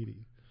age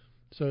 80.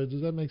 So does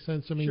that make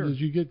sense? I mean,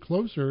 as you get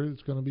closer,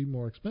 it's going to be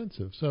more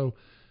expensive. So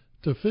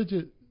to fit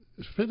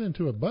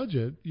into a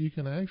budget, you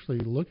can actually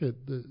look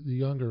at the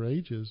younger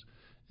ages.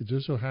 It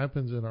just so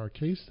happens in our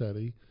case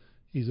study,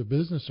 he's a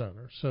business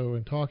owner. So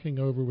in talking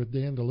over with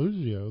Dan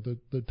DeLuzio,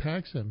 the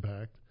tax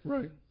impact,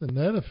 the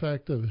net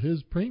effect of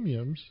his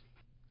premiums.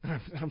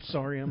 I'm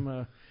sorry,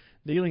 I'm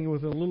dealing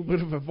with a little bit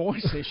of a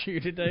voice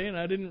issue today, and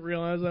I didn't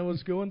realize I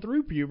was going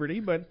through puberty,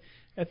 but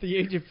at the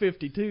age of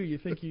 52, you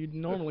think you'd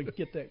normally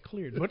get that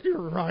cleared. But you're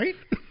right.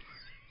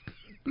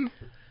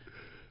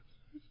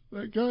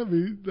 That got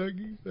me.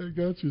 That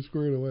got you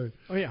squared away.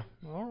 Oh, yeah.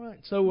 All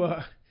right.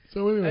 So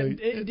anyway.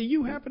 Do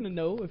you happen to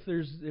know if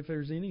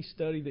there's any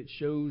study that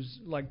shows,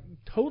 like,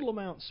 total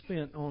amount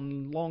spent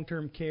on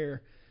long-term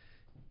care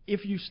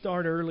if you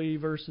start early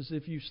versus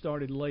if you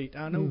started late?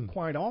 I know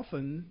quite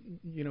often,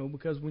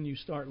 because when you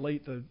start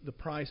late, the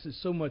price is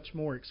so much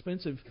more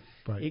expensive.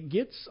 Right. It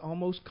gets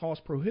almost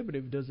cost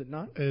prohibitive, does it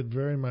not? It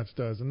very much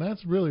does. And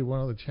that's really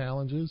one of the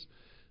challenges.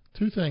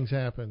 Two things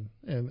happen,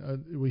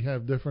 and we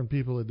have different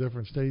people at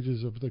different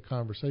stages of the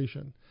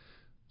conversation.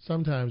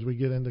 Sometimes we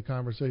get into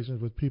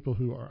conversations with people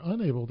who are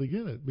unable to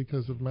get it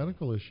because of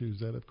medical issues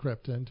that have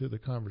crept into the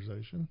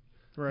conversation.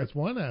 Right. That's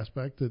one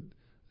aspect that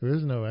there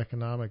is no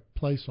economic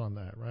place on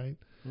that, right?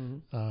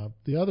 Mm-hmm.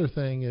 The other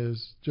thing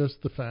is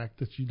just the fact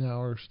that you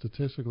now are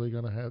statistically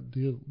going to have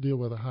deal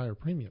with a higher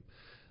premium.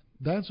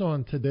 That's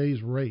on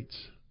today's rates.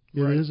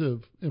 It is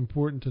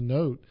important to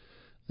note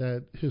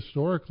that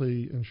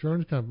historically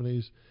insurance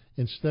companies,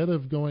 instead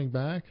of going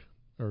back,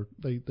 or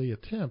they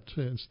attempt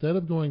to, instead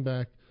of going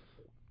back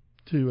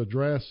to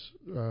address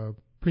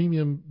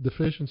premium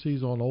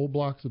deficiencies on old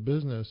blocks of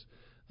business,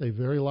 they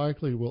very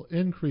likely will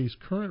increase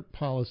current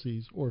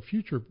policies or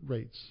future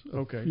rates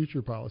of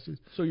future policies.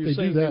 So you're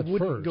saying they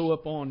wouldn't go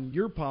up on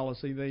your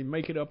policy, they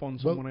make it up on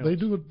someone else. They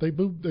do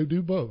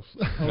both.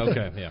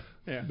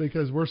 Yeah.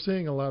 Because we're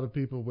seeing a lot of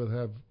people would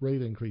have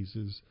rate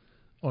increases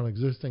on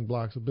existing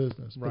blocks of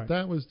business. But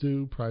that was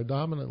due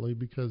predominantly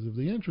because of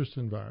the interest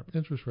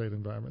rate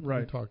environment that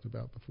we talked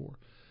about before.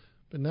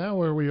 But now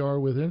where we are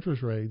with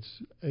interest rates,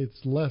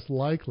 it's less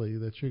likely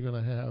that you're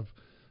going to have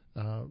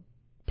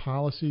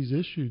policies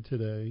issued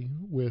today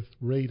with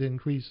rate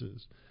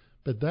increases.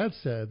 But that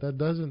said, that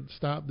doesn't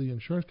stop the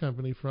insurance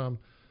company from,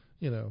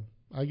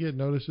 I get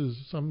notices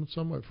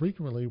somewhat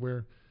frequently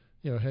where,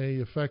 hey,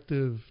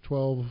 effective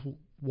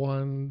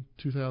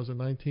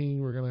 12/1/2019,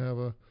 we're going to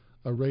have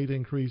a rate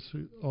increase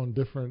on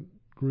different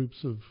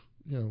groups of,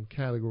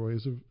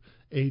 categories of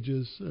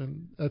ages,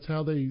 and that's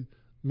how they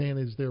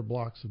manage their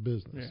blocks of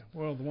business. Yeah.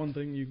 Well, the one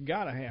thing you've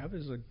got to have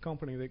is a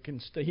company that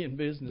can stay in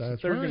business.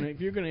 That's if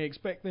you're going to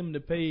expect them to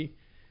pay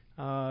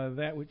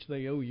that which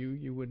they owe you,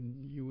 you would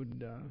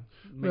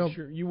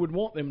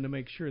want them to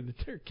make sure that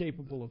they're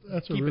capable of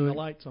keeping the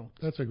lights on.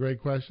 That's a great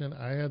question.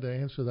 I had to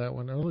answer that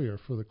one earlier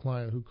for the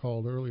client who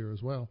called earlier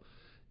as well.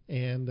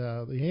 And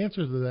the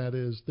answer to that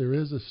is there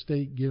is a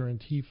state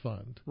guarantee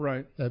fund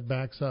that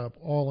backs up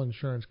all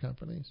insurance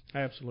companies.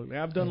 Absolutely.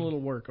 I've done a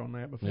little work on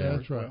that before.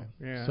 That's as well. right.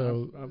 Yeah,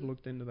 so I've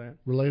looked into that.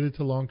 Related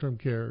to long-term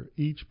care,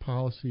 each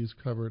policy is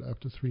covered up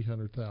to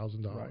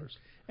 $300,000. Right.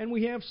 And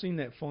we have seen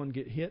that fund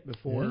get hit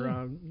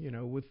before,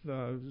 with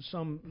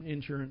some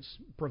insurance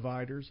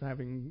providers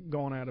having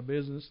gone out of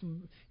business.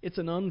 It's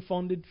an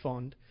unfunded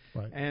fund.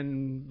 Right.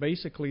 And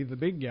basically the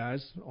big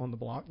guys on the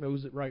block,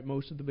 those that write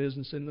most of the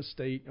business in the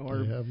state,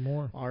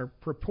 are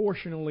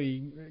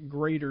proportionally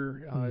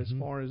greater as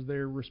far as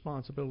their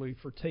responsibility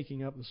for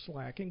taking up the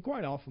slack. And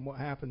quite often what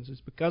happens is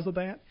because of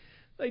that,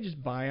 they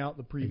just buy out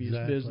the previous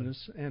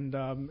business and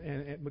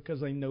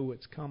because they know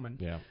it's coming.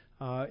 Yeah.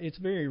 It's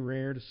very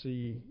rare to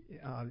see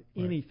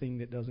anything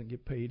that doesn't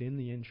get paid in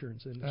the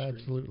insurance industry.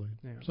 Absolutely.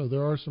 Yeah. So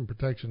there are some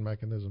protection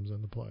mechanisms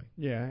into play.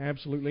 Yeah,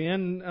 absolutely.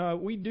 And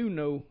we do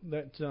know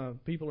that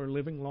people are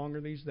living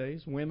longer these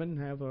days. Women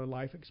have a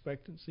life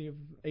expectancy of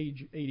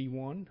age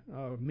 81.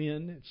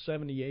 Men at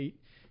 78.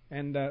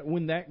 And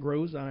when that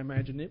grows, I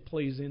imagine it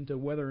plays into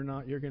whether or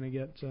not you're going to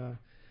get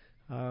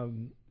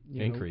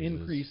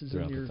increases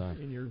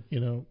in your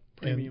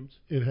premiums.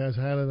 And it has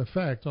had an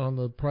effect on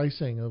the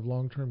pricing of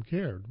long-term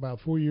care.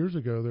 About 4 years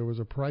ago, there was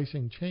a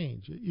pricing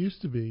change. It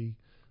used to be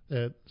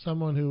that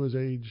someone who was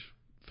age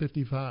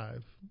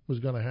 55 was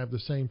going to have the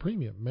same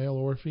premium, male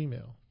or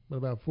female. But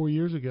about 4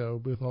 years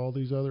ago, with all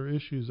these other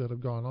issues that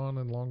have gone on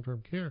in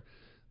long-term care,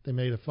 they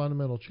made a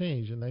fundamental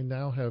change, and they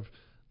now have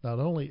not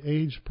only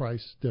age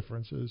price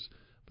differences,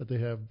 but they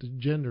have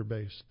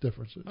gender-based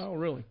differences. Oh,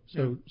 really?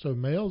 So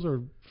males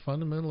are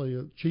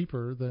fundamentally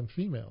cheaper than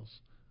females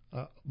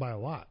by a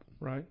lot.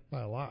 Right.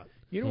 By a lot.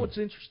 You know what's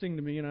interesting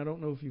to me, and I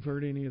don't know if you've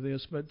heard any of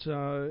this, but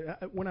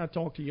when I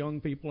talk to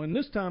young people, and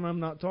this time I'm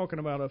not talking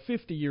about a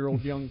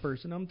 50-year-old young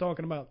person, I'm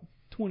talking about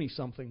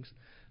 20-somethings.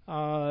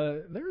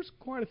 There's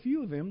quite a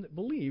few of them that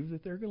believe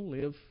that they're going to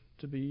live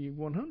to be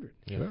 100.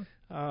 Yeah.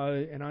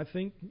 And I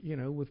think,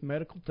 with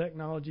medical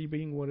technology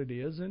being what it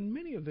is, and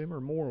many of them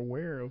are more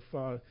aware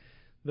of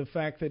the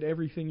fact that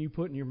everything you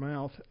put in your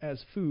mouth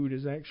as food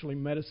is actually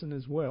medicine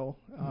as well,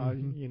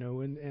 and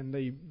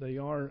they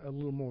are a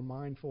little more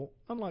mindful,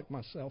 unlike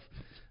myself,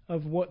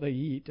 of what they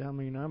eat. I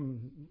mean,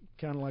 I'm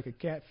kind of like a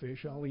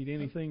catfish. I'll eat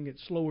anything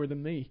that's slower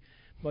than me.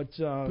 But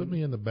put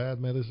me in the bad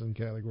medicine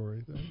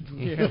category then.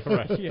 Yeah,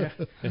 right. Yeah,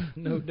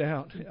 no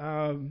doubt.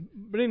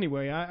 But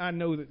anyway, I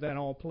know that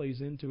all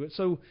plays into it.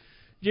 So,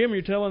 Jim,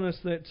 you're telling us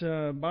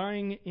that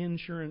buying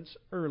insurance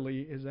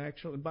early is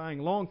actually buying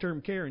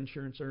long-term care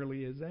insurance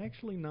early is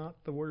actually not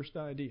the worst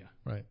idea.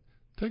 Right.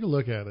 Take a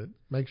look at it.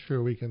 Make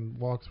sure we can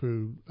walk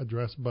through,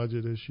 address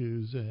budget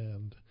issues,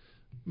 and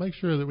make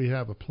sure that we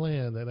have a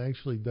plan that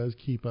actually does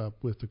keep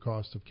up with the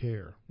cost of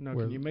care. Now,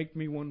 can you make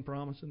me one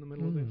promise in the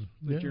middle of this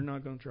that you're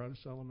not going to try to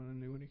sell them an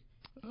annuity?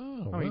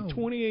 Oh, I mean,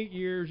 28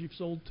 years, you've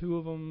sold 2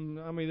 of them.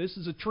 I mean, this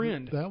is a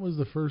trend. That was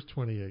the first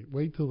 28.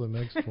 Wait till the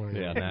next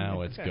 28. Yeah,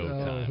 now it's go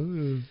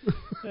time.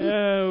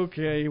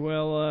 Okay,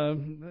 well,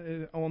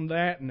 on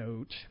that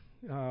note,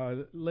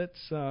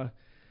 let's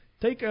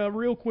take a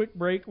real quick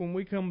break. When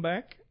we come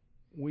back,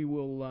 we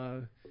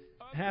will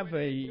have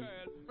a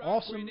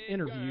awesome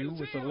interview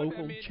with a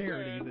local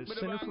charity, the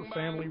Center for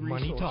Family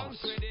Resources. Money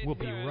Talks. We'll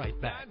be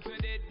right back.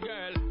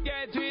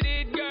 Get with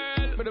it,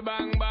 girl.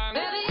 Bang, bang.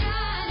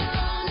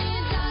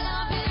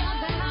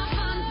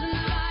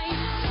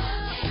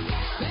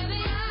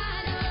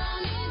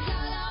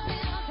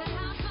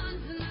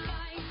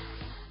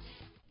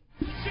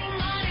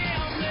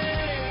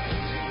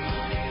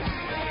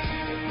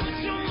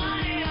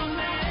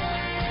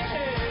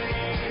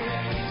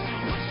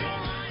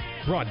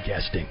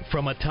 Broadcasting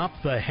from atop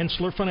the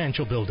Hensler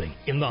Financial Building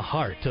in the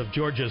heart of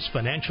Georgia's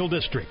financial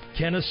district,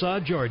 Kennesaw,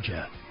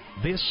 Georgia.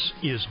 This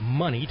is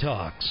Money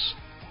Talks.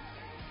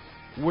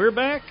 We're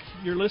back.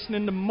 You're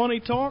listening to Money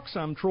Talks.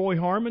 I'm Troy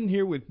Harmon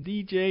here with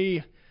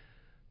DJ,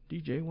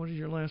 what is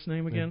your last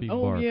name again?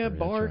 Barker. Yeah,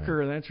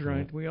 Barker. That's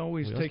right. We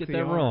always get the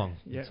that wrong.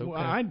 Yeah, okay.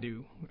 Well, I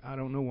do. I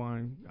don't know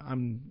why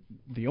I'm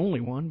the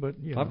only one, but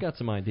I've got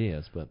some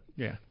ideas, but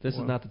this is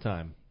not the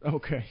time.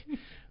 Okay.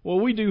 Well,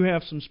 we do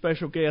have some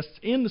special guests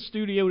in the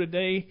studio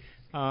today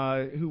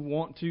who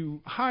want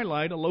to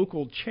highlight a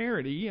local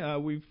charity.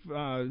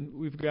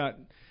 We've got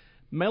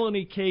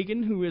Melanie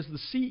Kagan, who is the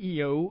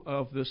CEO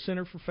of the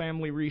Center for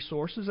Family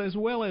Resources, as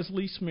well as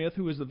Lee Smith,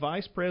 who is the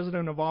Vice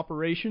President of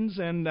Operations,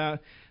 and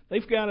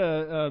they've got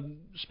a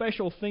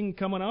special thing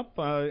coming up.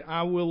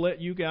 I will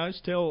let you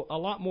guys tell a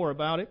lot more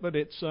about it, but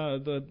it's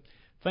the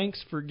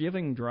Thanks for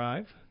Giving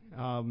Drive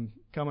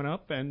coming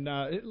up, and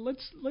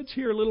let's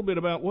hear a little bit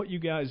about what you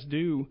guys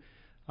do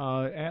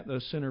at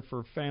the Center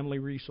for Family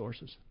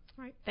Resources.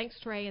 All right. Thanks,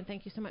 Trey, and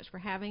thank you so much for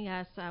having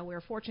us. We're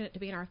fortunate to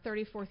be in our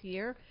 34th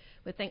year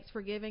with Thanks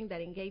for Giving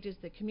that engages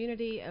the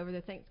community over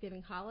the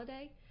Thanksgiving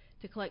holiday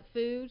to collect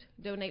food,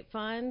 donate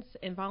funds,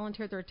 and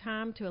volunteer their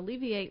time to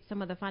alleviate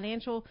some of the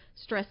financial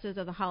stresses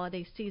of the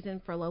holiday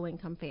season for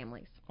low-income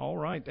families. All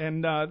right,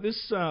 and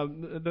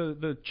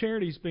the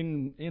charity's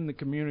been in the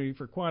community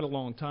for quite a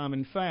long time.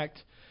 In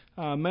fact,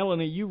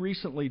 Melanie, you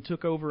recently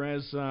took over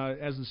as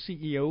the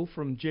CEO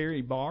from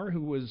Jerry Barr,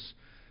 who was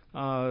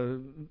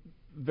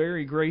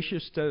very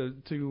gracious to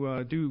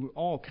do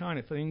all kind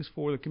of things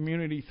for the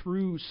community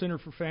through Center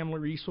for Family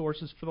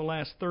Resources for the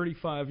last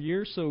 35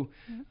 years. So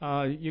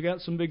you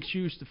got some big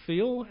shoes to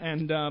fill,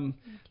 and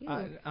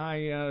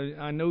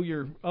I know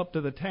you're up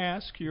to the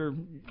task.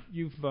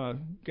 You've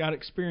got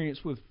experience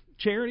with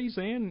charities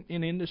and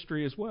in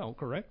industry as well,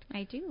 correct?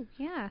 I do,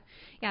 yeah.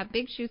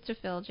 Big shoes to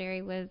fill.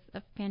 Jerry was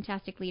a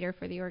fantastic leader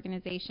for the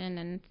organization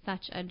and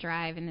such a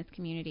drive in this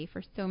community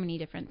for so many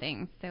different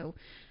things. So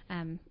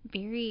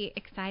very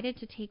excited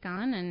to take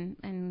on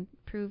and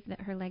prove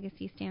that her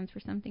legacy stands for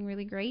something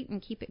really great and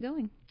keep it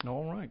going.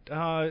 All right.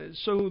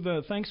 So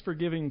the Thanks for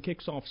Giving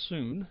kicks off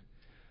soon.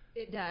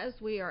 It does.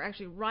 We are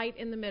actually right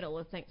in the middle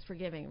of Thanks for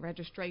Giving.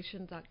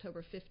 Registration's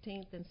October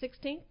 15th and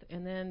 16th,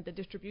 and then the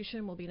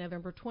distribution will be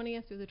November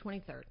 20th through the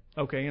 23rd.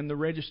 Okay, and the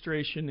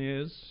registration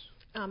is?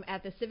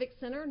 At the Civic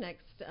Center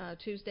next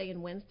Tuesday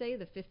and Wednesday,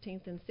 the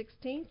 15th and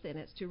 16th, and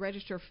it's to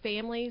register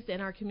families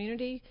in our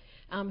community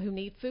who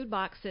need food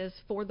boxes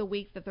for the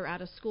week that they're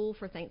out of school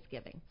for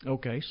Thanksgiving.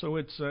 Okay, so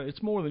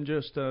it's more than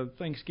just a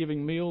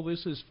Thanksgiving meal.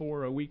 This is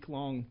for a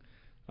week-long,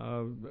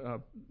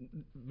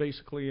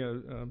 basically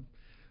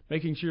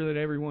making sure that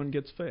everyone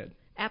gets fed.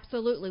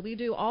 Absolutely. We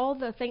do all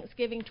the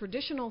Thanksgiving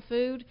traditional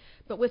food,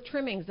 but with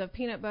trimmings of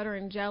peanut butter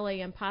and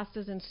jelly and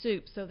pastas and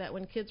soup, so that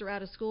when kids are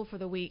out of school for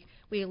the week,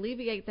 we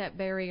alleviate that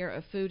barrier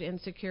of food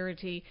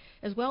insecurity,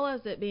 as well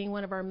as it being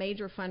one of our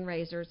major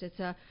fundraisers. It's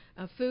a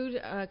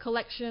food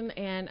collection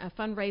and a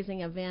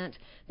fundraising event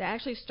that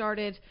actually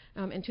started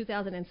in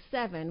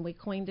 2007. We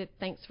coined it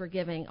Thanks for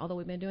Giving, although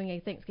we've been doing a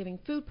Thanksgiving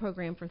food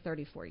program for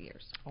 34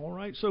 years. All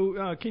right.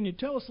 So can you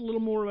tell us a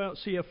little more about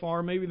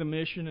CFR, maybe the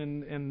mission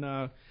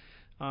and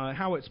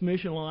how its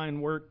mission line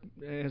work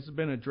has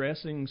been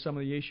addressing some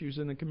of the issues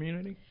in the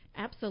community?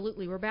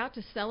 Absolutely. We're about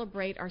to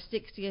celebrate our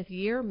 60th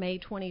year, May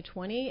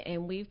 2020,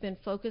 and we've been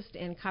focused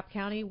in Cobb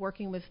County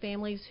working with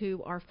families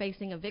who are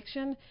facing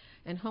eviction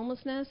and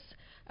homelessness,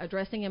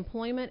 addressing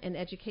employment and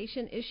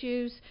education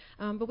issues,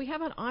 but we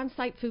have an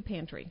on-site food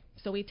pantry.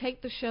 So we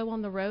take the show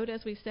on the road,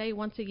 as we say,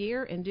 once a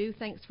year and do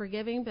Thanks for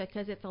Giving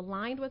because it's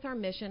aligned with our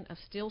mission of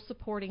still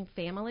supporting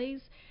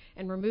families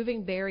and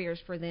removing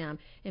barriers for them.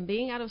 And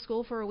being out of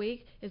school for a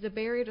week is a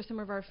barrier to some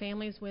of our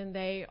families when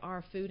they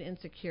are food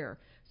insecure.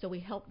 So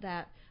we help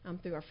that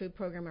through our food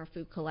program, our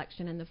food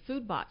collection, and the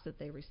food box that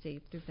they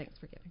receive through Thanks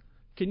for Giving.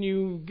 Can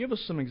you give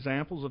us some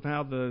examples of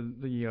how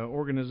the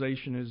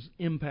organization has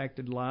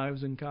impacted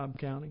lives in Cobb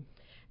County?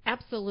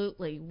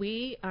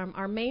 Absolutely.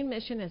 Our main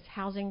mission is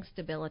housing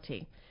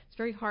stability. It's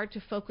very hard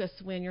to focus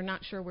when you're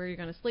not sure where you're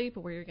going to sleep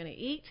or where you're going to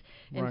eat.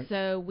 And right.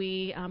 So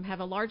we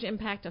have a large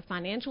impact of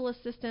financial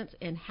assistance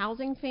in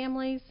housing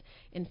families,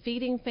 in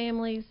feeding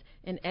families,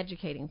 and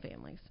educating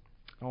families.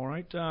 All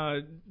right.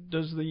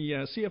 Does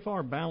the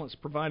CFR balance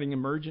providing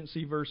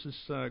emergency versus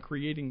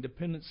creating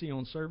dependency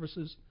on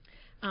services?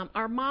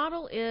 Our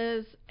model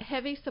is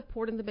heavy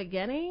support in the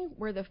beginning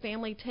where the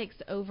family takes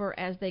over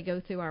as they go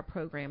through our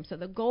program. So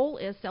the goal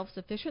is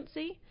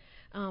self-sufficiency,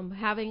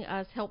 having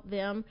us help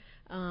them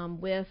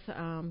with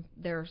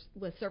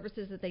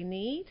services that they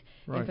need,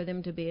 right. and for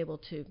them to be able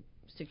to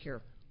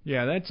secure.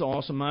 Yeah, that's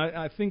awesome.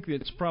 I think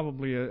it's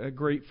probably a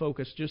great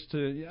focus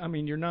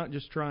you're not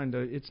just trying to,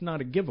 it's not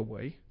a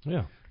giveaway.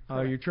 Yeah.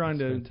 You're trying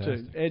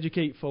to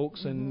educate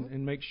folks mm-hmm.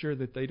 and make sure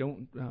that they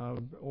don't,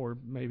 or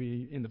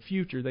maybe in the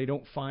future, they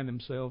don't find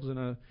themselves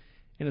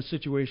in a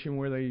situation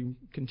where they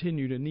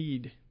continue to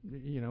need,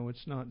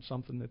 it's not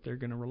something that they're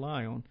going to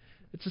rely on.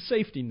 It's a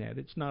safety net.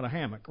 It's not a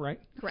hammock,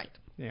 right? Correct.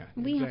 Yeah,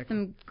 We exactly. have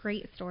some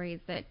great stories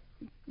that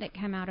that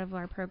come out of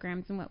our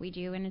programs and what we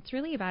do, and it's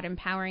really about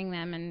empowering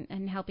them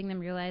and helping them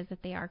realize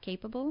that they are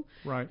capable,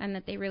 right, and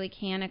that they really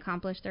can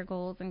accomplish their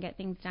goals and get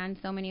things done.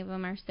 So many of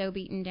them are so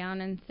beaten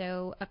down and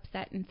so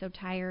upset and so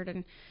tired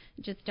and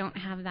just don't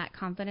have that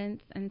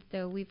confidence. And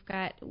so we've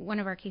got one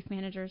of our case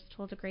managers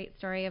told a great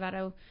story about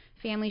a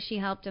family she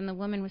helped, and the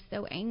woman was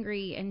so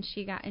angry, and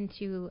she got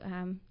into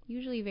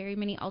usually very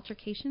many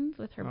altercations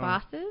with her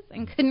bosses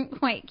and couldn't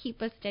quite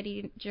keep a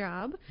steady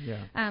job.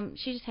 Yeah.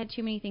 She just had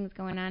too many things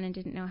going on and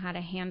didn't know how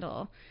to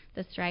handle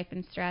the strife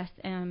and stress.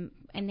 And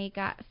they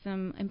got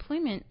some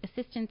employment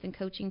assistance and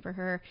coaching for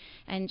her,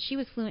 and she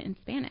was fluent in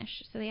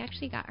Spanish. So they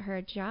actually got her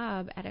a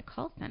job at a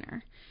call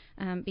center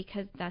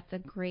because that's a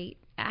great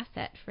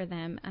asset for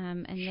them.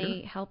 And Sure.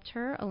 They helped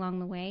her along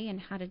the way and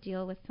how to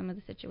deal with some of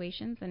the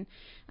situations. And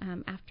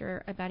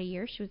after about a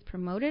year, she was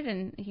promoted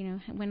and,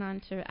 went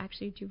on to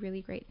actually do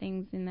really great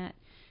things in that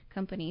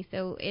company.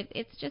 So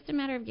it's just a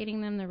matter of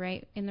getting them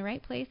in the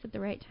right place at the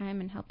right time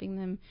and helping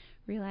them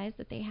realize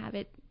that they have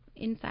it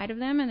inside of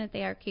them and that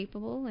they are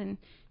capable and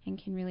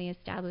can really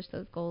establish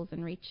those goals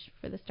and reach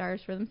for the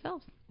stars for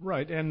themselves.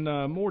 Right, and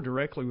more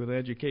directly with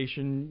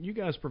education, you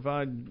guys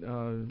provide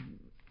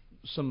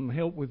some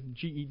help with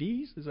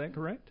GEDs, is that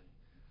correct?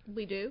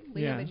 We do.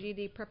 We have a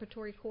GED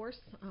preparatory course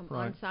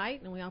on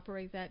site, and we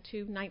operate that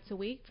 2 nights a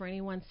week for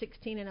anyone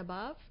 16 and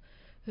above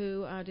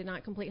who did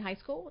not complete high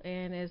school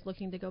and is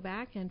looking to go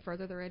back and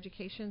further their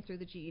education through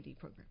the GED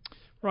program.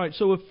 Right.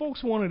 So if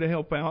folks wanted to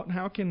help out,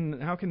 how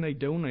can they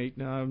donate?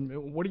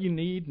 What do you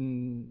need?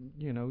 And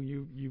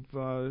you've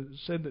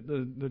said that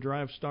the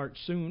drive starts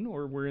soon,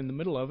 or we're in the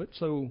middle of it.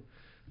 So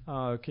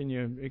can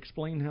you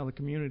explain how the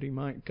community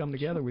might come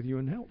together with you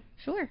and help?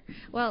 Sure.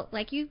 Well,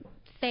 like you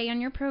say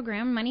on your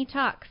program, money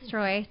talks,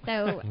 Troy.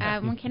 So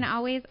we can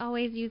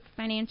always use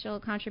financial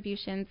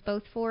contributions,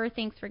 both for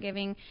Thanks for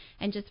Giving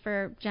and just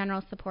for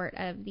general support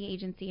of the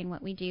agency and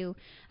what we do.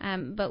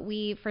 But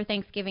we, for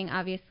Thanksgiving,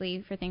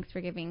 obviously, for Thanks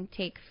for Giving,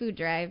 take food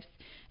drives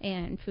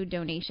and food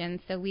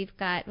donations. So we've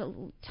got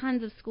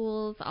tons of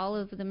schools. All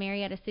of the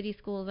Marietta City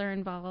schools are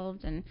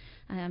involved, and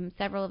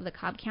several of the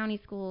Cobb County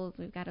schools.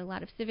 We've got a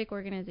lot of civic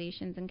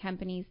organizations and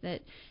companies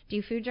that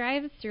do food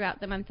drives throughout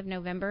the month of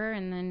November,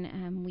 and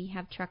then we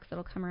have trucks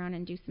that'll come around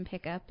and do some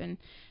pickup, and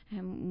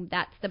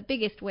that's the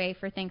biggest way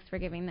for Thanks for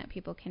Giving that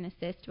people can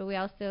assist. But we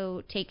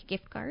also take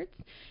gift cards.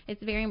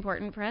 It's very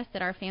important for us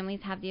that our families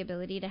have the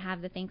ability to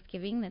have the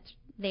Thanksgiving that's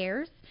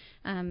theirs.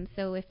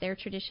 So if their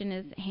tradition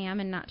is ham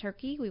and not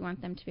turkey, we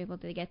want them to be able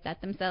to get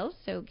that themselves.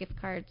 So gift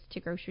cards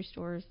to grocery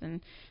stores and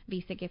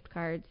Visa gift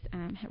cards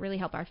really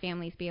help our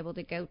families be able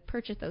to go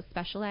purchase those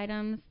special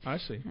items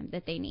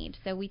that they need.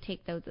 So we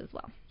take those as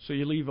well. So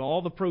you leave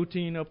all the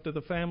protein up to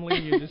the family,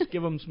 you just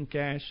give them some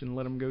cash and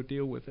let them go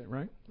deal with it,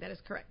 right? That is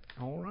correct.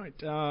 All right.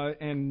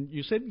 And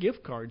you said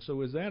gift cards.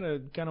 So is that a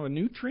kind of a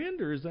new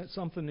trend, or is that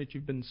something that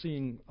you've been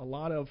seeing a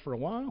lot of for a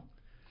while?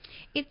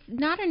 It's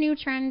not a new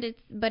trend,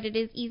 but it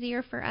is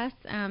easier for us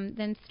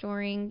than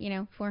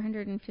storing,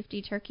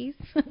 450 turkeys.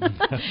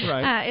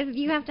 Right.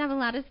 You have to have a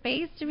lot of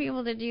space to be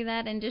able to do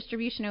that, and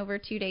distribution over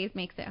 2 days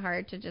makes it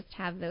hard to just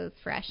have those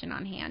fresh and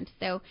on hand.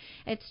 So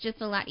it's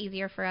just a lot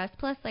easier for us.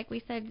 Plus, like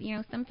we said,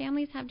 some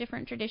families have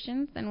different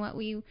traditions than what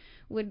we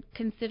would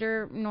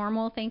consider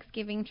normal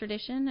Thanksgiving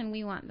tradition, and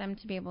we want them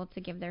to be able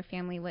to give their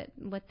family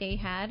what they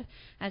had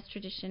as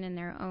tradition in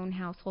their own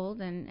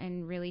household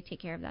and really take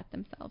care of that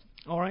themselves.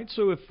 All right.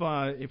 So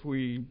if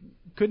we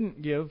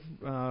couldn't give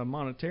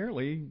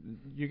monetarily,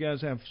 you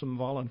guys have some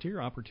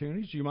volunteer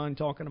opportunities. Do you mind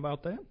talking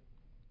about that?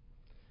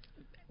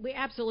 We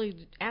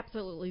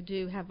absolutely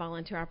do have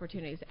volunteer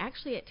opportunities.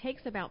 Actually, it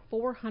takes about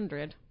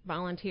 400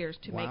 volunteers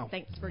to make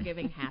Thanks for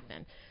Giving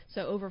happen.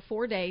 So over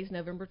 4 days,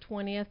 November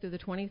 20th through the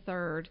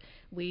 23rd,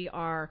 we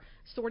are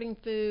sorting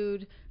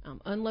food,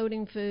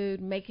 unloading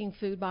food, making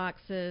food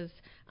boxes.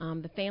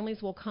 The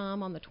families will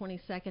come on the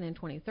 22nd and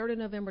 23rd of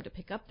November to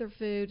pick up their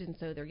food, and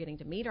so they're getting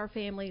to meet our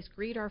families,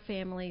 greet our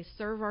families,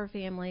 serve our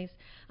families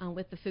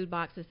with the food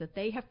boxes that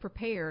they have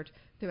prepared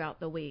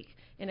throughout the week.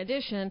 In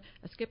addition,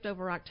 I skipped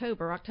over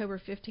October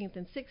 15th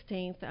and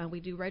 16th, we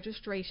do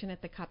registration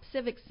at the Cobb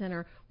Civic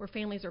Center where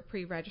families are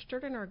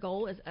pre-registered, and our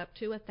goal is up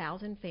to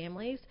 1,000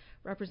 families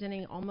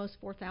representing almost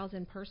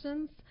 4,000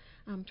 persons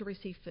to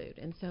receive food.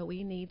 And so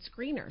we need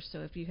screeners. So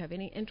if you have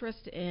any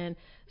interest in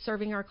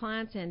serving our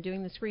clients and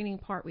doing the screening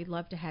part, we'd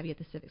love to have you at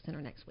the Civic Center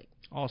next week.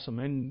 Awesome.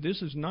 And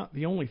this is not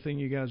the only thing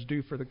you guys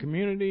do for the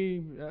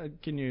community.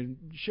 Can you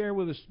share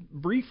with us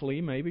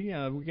briefly, maybe,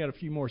 we got a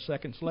few more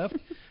seconds left,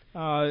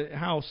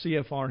 how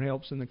CFR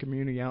helps in the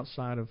community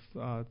outside of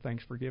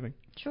Thanks for Giving?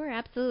 Sure,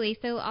 absolutely.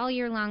 So all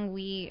year long,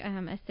 we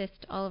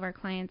assist all of our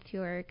clients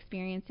who are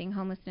experiencing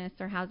homelessness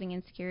or housing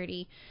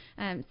insecurity.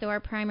 So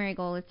our primary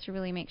goal is to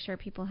really make sure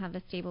people have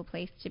a stable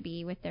place to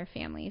be with their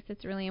families.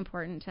 It's really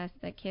important to us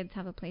that kids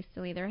have a place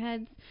to lay their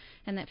heads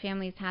and that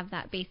families have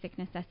that basic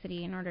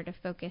necessity in order to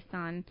focus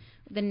on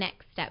the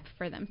next step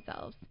for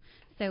themselves.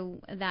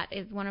 So that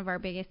is one of our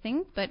biggest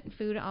things, but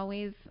food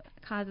always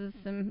causes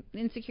some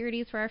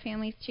insecurities for our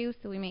families too,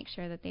 so we make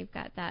sure that they've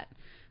got that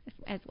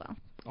as well.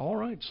 All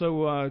right.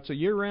 So it's a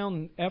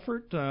year-round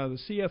effort. The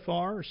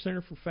CFR,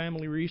 Center for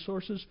Family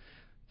Resources.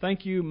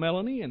 Thank you,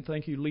 Melanie, and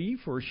thank you, Lee,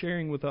 for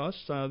sharing with us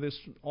this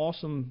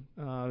awesome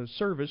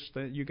service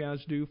that you guys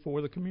do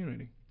for the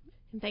community.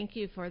 And thank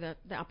you for the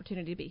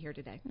opportunity to be here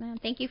today.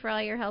 Thank you for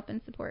all your help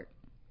and support.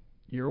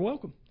 You're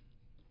welcome.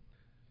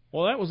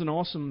 Well, that was an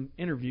awesome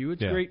interview.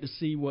 It's great to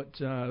see what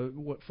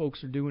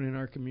folks are doing in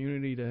our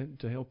community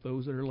to help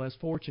those that are less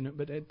fortunate.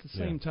 But at the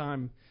same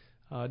time,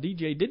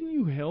 DJ, didn't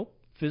you help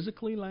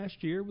physically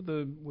last year with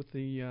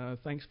the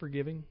Thanks for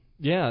Giving?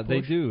 Yeah, push?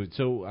 They do.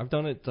 So I've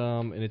done it,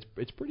 and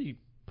it's pretty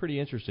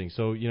interesting.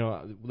 So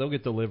they'll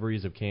get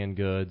deliveries of canned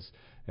goods,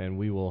 and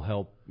we will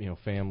help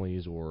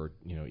families or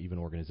even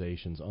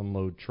organizations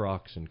unload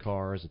trucks and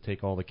cars and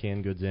take all the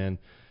canned goods in,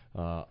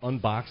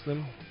 unbox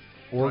them,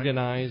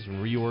 organize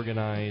and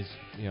reorganize,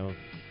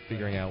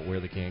 figuring out where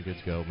the canned goods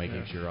go,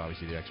 making sure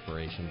obviously the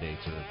expiration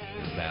dates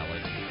are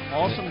valid.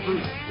 Awesome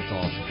group. It's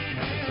awesome.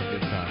 It's a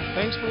good time.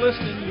 Thanks for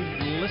listening.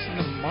 You listen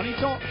to Money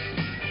Talks.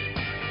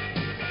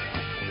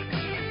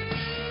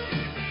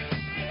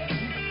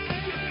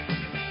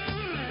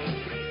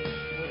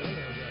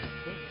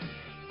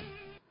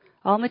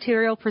 All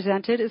material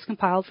presented is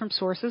compiled from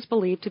sources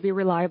believed to be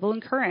reliable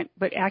and current,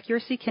 but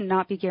accuracy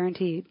cannot be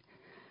guaranteed.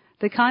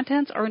 The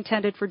contents are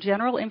intended for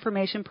general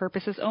information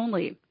purposes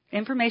only.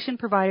 Information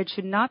provided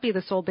should not be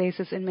the sole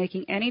basis in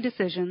making any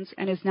decisions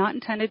and is not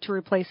intended to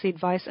replace the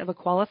advice of a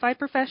qualified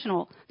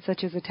professional,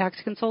 such as a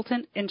tax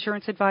consultant,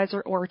 insurance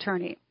advisor, or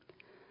attorney.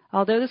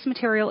 Although this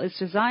material is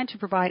designed to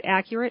provide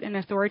accurate and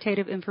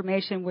authoritative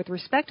information with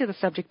respect to the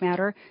subject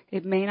matter,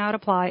 it may not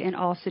apply in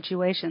all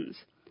situations.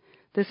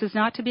 This is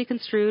not to be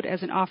construed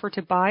as an offer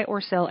to buy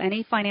or sell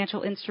any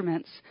financial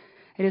instruments.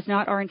 It is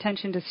not our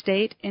intention to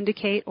state,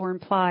 indicate, or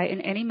imply in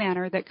any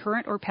manner that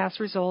current or past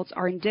results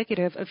are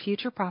indicative of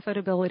future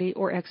profitability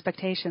or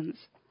expectations.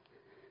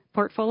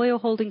 Portfolio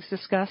holdings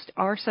discussed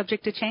are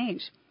subject to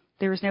change.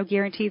 There is no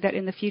guarantee that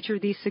in the future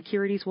these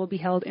securities will be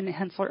held in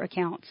Hensler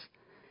accounts.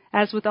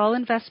 As with all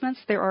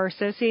investments, there are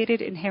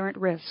associated inherent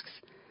risks.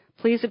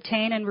 Please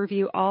obtain and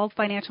review all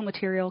financial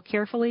material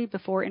carefully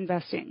before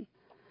investing.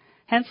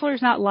 Hensler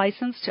is not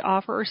licensed to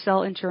offer or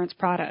sell insurance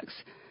products.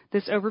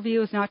 This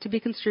overview is not to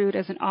be construed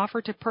as an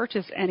offer to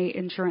purchase any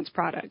insurance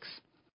products.